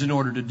messages in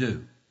order to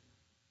do.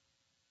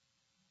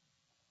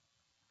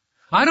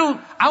 I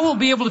won't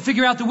be able to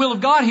figure out the will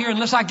of God here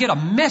unless I get a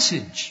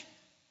message.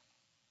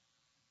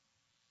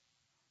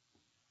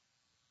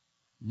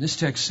 This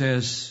text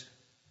says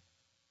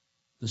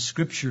the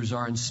Scriptures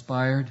are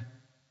inspired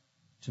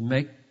to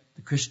make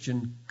the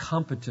Christian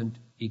competent,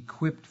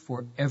 equipped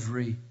for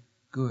every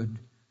good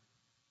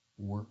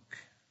work.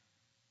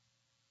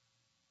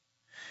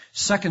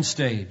 Second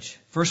stage.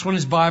 First one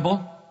is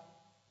Bible.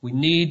 We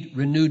need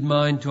renewed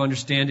mind to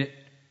understand it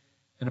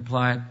and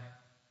apply it.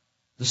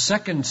 The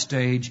second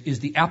stage is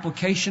the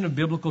application of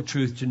biblical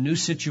truth to new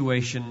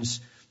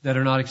situations that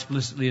are not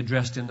explicitly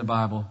addressed in the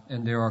Bible,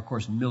 and there are, of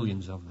course,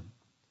 millions of them.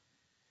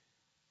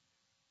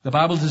 The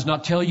Bible does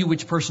not tell you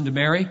which person to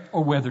marry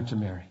or whether to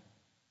marry.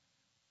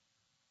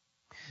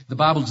 The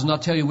Bible does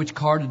not tell you which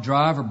car to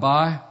drive or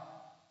buy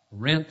or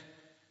rent.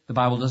 The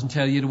Bible doesn't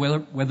tell you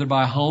whether to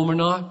buy a home or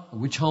not, or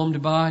which home to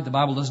buy. The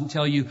Bible doesn't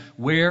tell you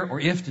where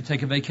or if to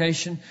take a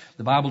vacation.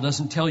 The Bible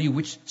doesn't tell you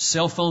which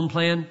cell phone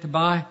plan to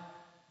buy.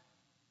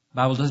 The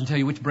Bible doesn't tell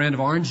you which brand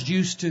of orange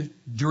juice to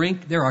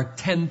drink. There are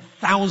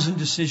 10,000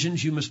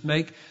 decisions you must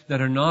make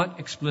that are not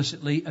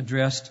explicitly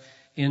addressed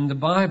in the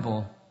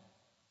Bible.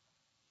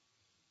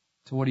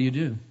 So what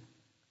do?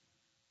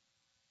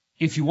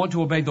 If you want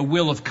to obey the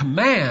will of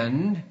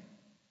command,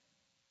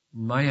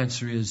 my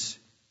answer is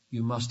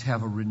you must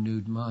have a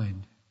renewed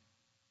mind.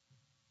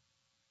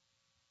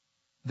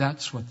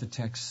 That's what the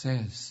text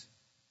says.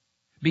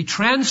 Be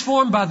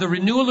transformed by the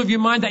renewal of your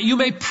mind that you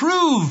may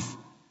prove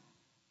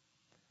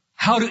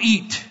how to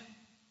eat,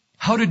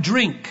 how to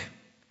drink,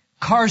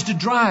 cars to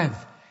drive,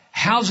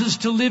 houses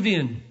to live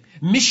in,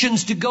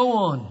 missions to go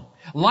on,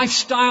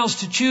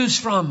 lifestyles to choose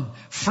from,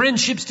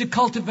 friendships to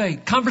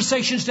cultivate,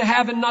 conversations to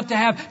have and not to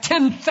have,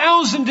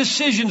 10,000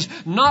 decisions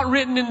not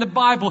written in the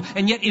Bible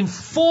and yet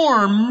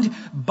informed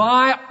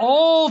by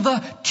all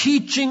the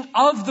teaching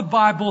of the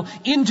Bible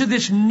into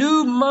this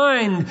new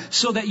mind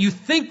so that you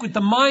think with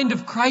the mind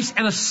of Christ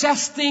and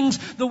assess things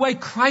the way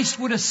Christ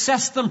would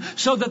assess them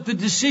so that the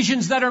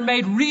decisions that are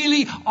made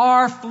really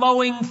are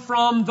flowing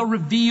from the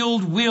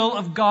revealed will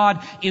of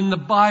God in the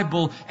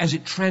Bible as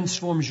it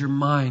transforms your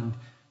mind.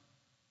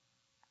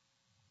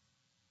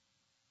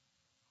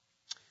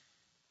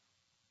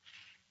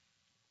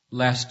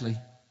 Lastly,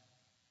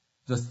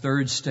 the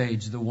third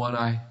stage, the one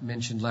I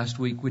mentioned last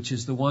week, which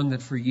is the one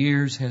that for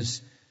years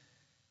has,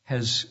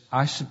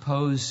 I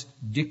suppose,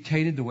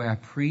 dictated the way I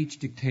preach,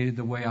 dictated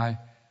the way I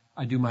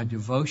do my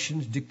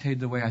devotions,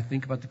 dictated the way I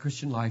think about the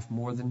Christian life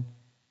more than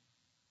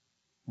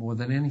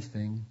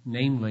anything.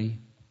 Namely,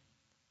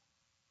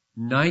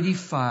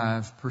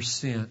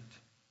 95%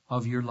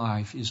 of your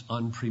life is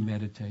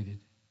unpremeditated.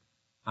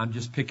 I'm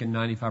just picking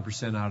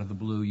 95% out of the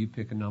blue. You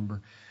pick a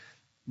number.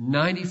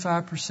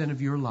 95%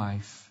 of your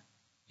life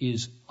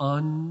is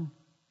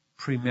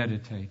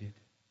unpremeditated.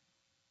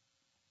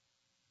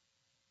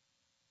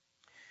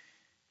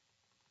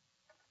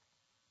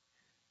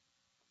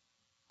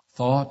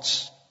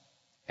 Thoughts,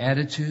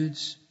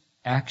 attitudes,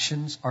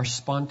 actions are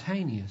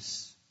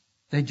spontaneous.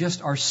 They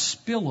just are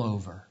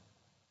spillover.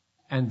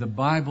 And the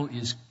Bible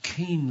is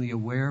keenly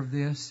aware of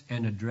this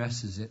and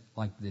addresses it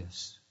like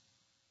this.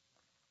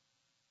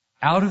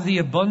 Out of the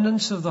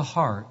abundance of the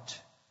heart,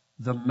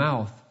 the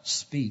mouth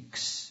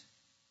speaks.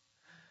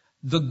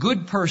 The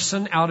good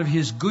person out of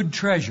his good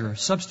treasure,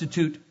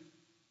 substitute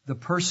the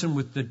person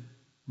with the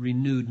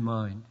renewed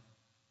mind.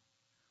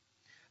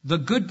 The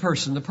good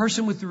person, the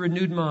person with the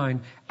renewed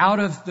mind,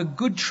 out of the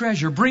good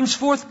treasure brings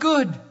forth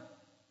good.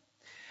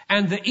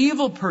 And the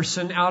evil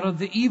person out of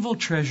the evil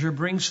treasure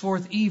brings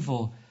forth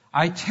evil.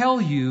 I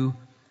tell you,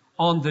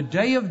 on the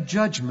day of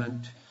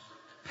judgment,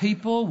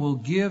 people will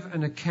give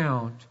an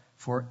account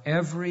for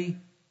every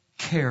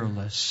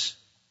careless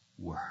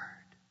word.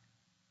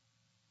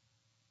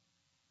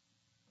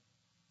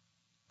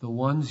 The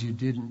ones you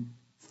didn't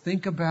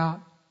think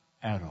about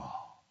at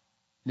all.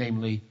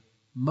 Namely,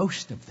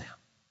 most of them.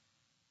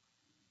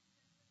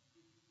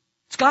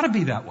 got to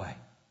be that way.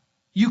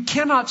 You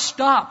cannot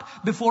stop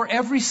before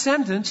every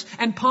sentence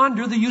and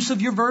ponder the use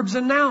of your verbs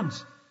and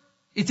nouns.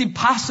 It's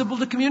impossible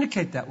to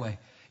communicate that way.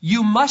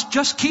 You must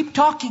just keep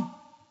talking.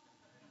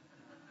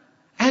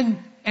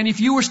 And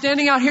if you were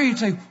standing out here, you'd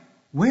say,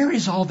 where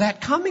is all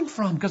that coming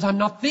from? Because I'm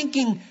not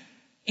thinking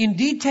in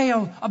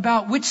detail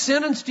about which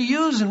sentence to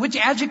use and which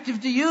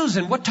adjective to use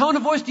and what tone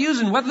of voice to use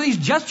and whether these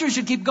gestures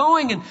should keep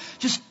going, and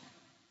just,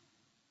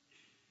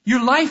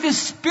 your life is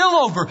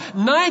spillover.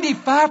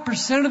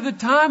 95% of the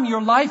time,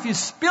 your life is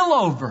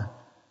spillover.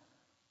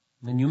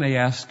 And you may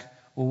ask,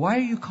 well, why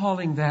are you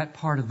calling that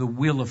part of the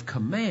will of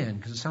command?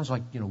 Because it sounds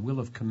like, will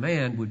of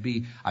command would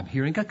be, I'm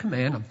hearing a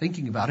command, I'm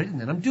thinking about it, and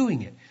then I'm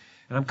doing it.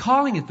 And I'm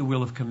calling it the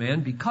will of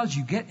command because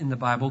you get in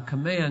the Bible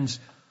commands,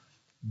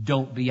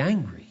 don't be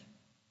angry.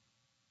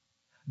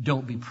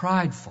 Don't be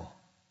prideful.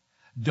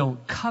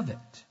 Don't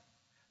covet.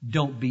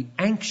 Don't be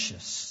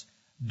anxious.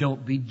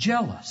 Don't be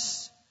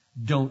jealous.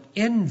 Don't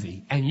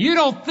envy. And you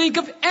don't think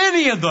of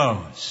any of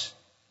those.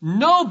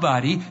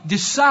 Nobody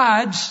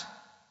decides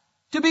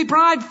to be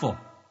prideful.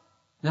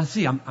 Now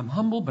see, I'm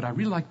humble, but I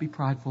really like to be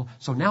prideful.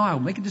 So now I'll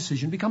make a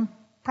decision to become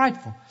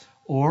prideful.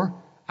 Or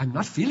I'm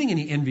not feeling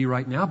any envy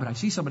right now, but I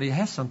see somebody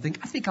has something.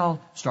 I think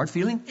I'll start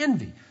feeling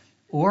envy.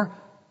 Or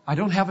I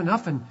don't have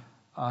enough, and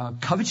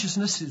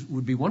covetousness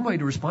would be one way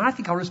to respond. I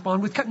think I'll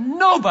respond with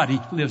nobody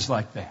lives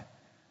like that.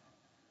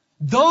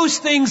 Those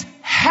things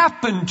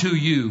happen to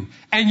you,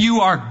 and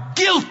you are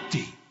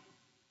guilty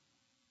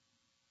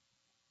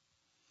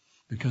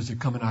because they're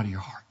coming out of your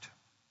heart.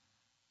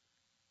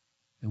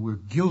 And we're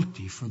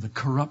guilty for the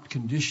corrupt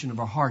condition of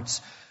our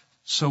hearts.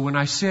 So when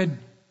I said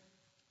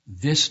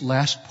this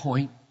last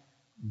point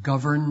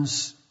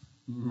governs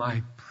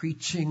my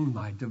preaching,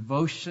 my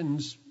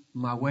devotions,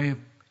 my way of,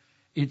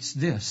 it's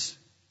this.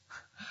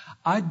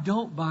 I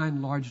don't by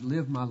and large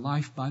live my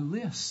life by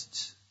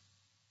lists.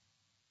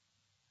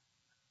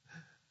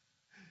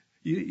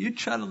 You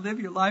try to live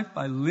your life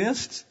by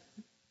lists,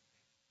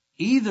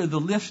 either the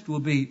list will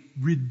be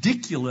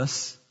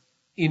ridiculous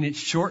in its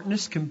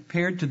shortness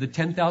compared to the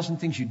 10,000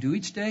 things you do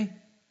each day,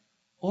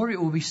 or it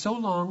will be so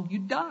long you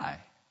die.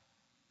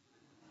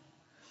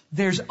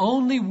 There's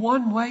only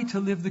one way to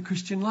live the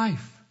Christian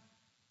life.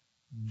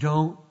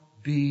 Don't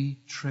be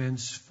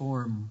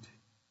transformed.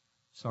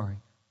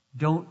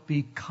 Don't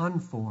be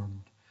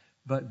conformed,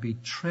 but be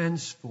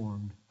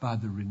transformed by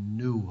the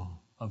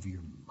renewal of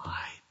your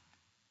mind.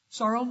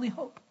 It's our only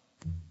hope.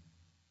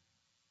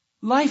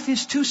 Life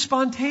is too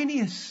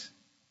spontaneous.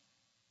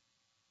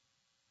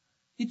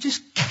 You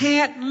just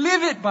can't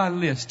live it by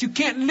list. You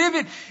can't live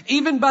it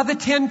even by the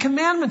 10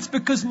 Commandments,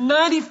 because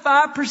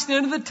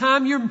 95% of the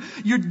time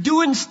you're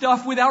doing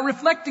stuff without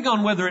reflecting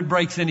on whether it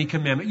breaks any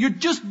commandment. You're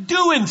just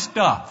doing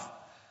stuff.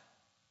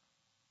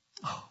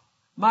 Oh,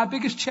 my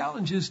biggest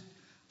challenge is,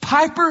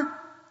 Piper,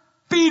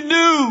 be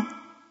new.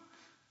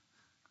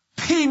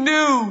 Be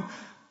new.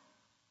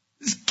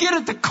 Just get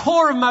at the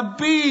core of my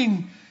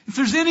being. If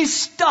there's any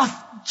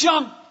stuff,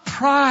 junk,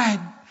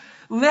 pride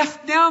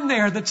left down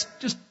there that's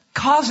just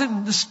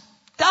causing the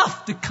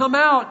stuff to come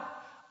out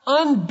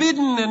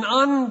unbidden and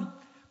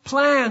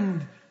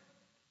unplanned,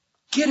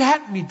 get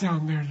at me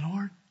down there,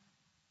 Lord.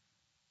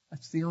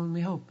 That's the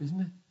only hope, isn't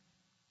it?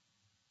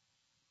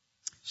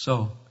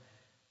 So,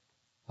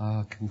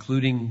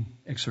 concluding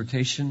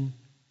exhortation,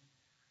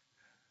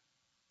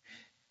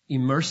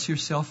 immerse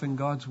yourself in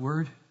God's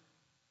Word.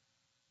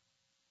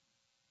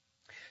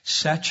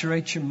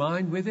 Saturate your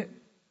mind with it.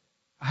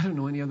 I don't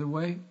know any other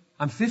way.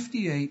 I'm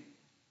 58.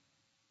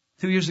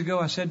 2 years ago,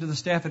 I said to the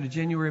staff at a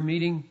January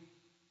meeting,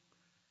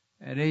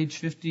 at age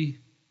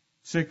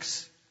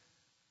 56,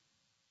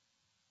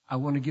 I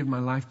want to give my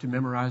life to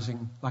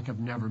memorizing like I've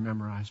never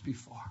memorized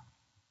before.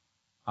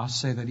 I'll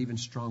say that even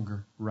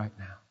stronger right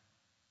now.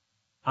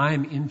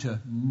 I'm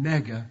into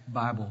mega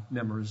Bible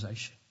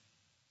memorization.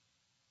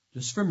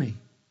 Just for me.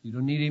 You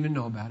don't need to even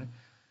know about it.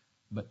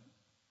 But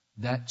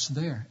that's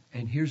there.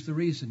 And here's the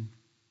reason.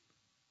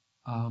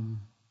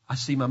 I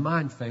see my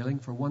mind failing,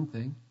 for one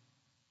thing.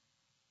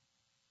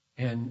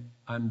 And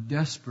I'm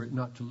desperate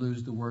not to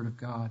lose the Word of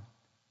God.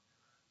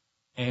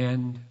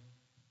 And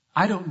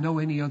I don't know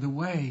any other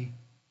way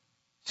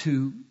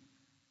to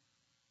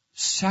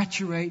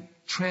saturate,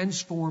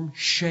 transform,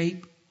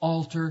 shape,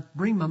 alter,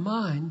 bring my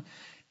mind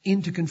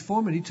into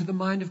conformity to the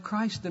mind of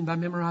Christ than by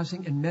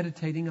memorizing and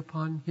meditating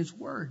upon His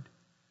Word.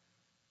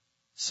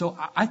 So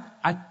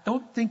I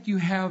don't think you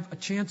have a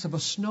chance of a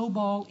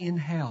snowball in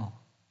hell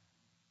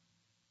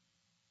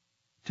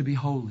to be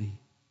holy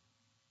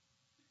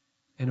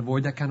and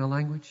avoid that kind of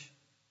language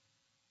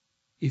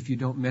if you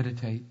don't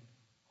meditate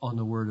on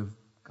the Word of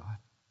God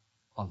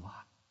a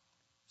lot.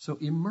 So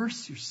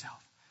immerse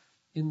yourself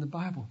in the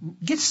Bible.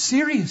 Get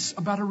serious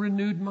about a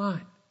renewed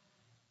mind.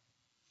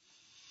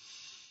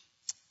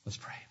 Let's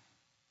pray.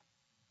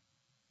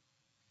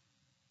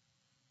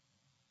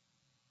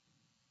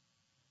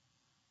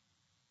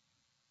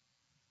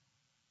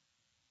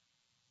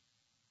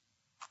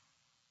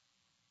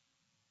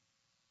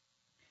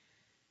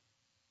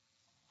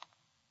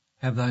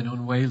 Have thine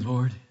own way,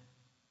 Lord.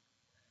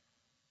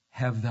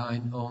 have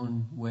thine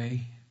own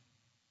way.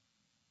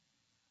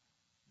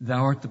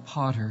 Thou art the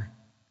potter,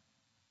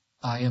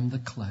 I am the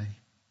clay.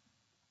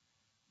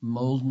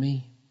 Mold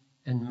me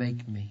and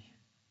make me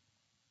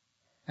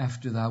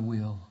after thy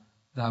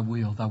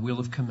will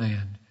of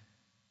command,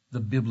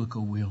 the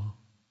biblical will,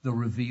 the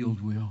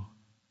revealed will,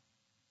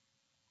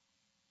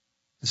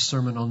 the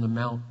Sermon on the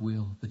Mount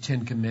will, the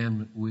Ten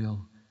Commandment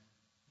will,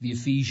 the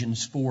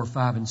Ephesians 4,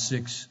 5, and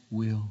 6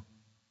 will.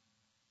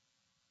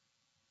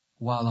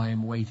 While I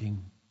am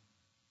waiting,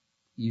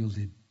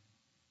 yielded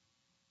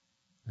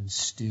and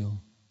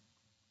still.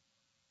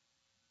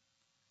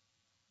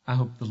 I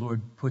hope the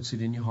Lord puts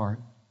it in your heart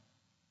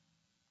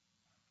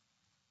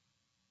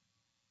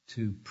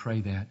to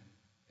pray that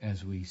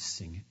as we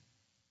sing it.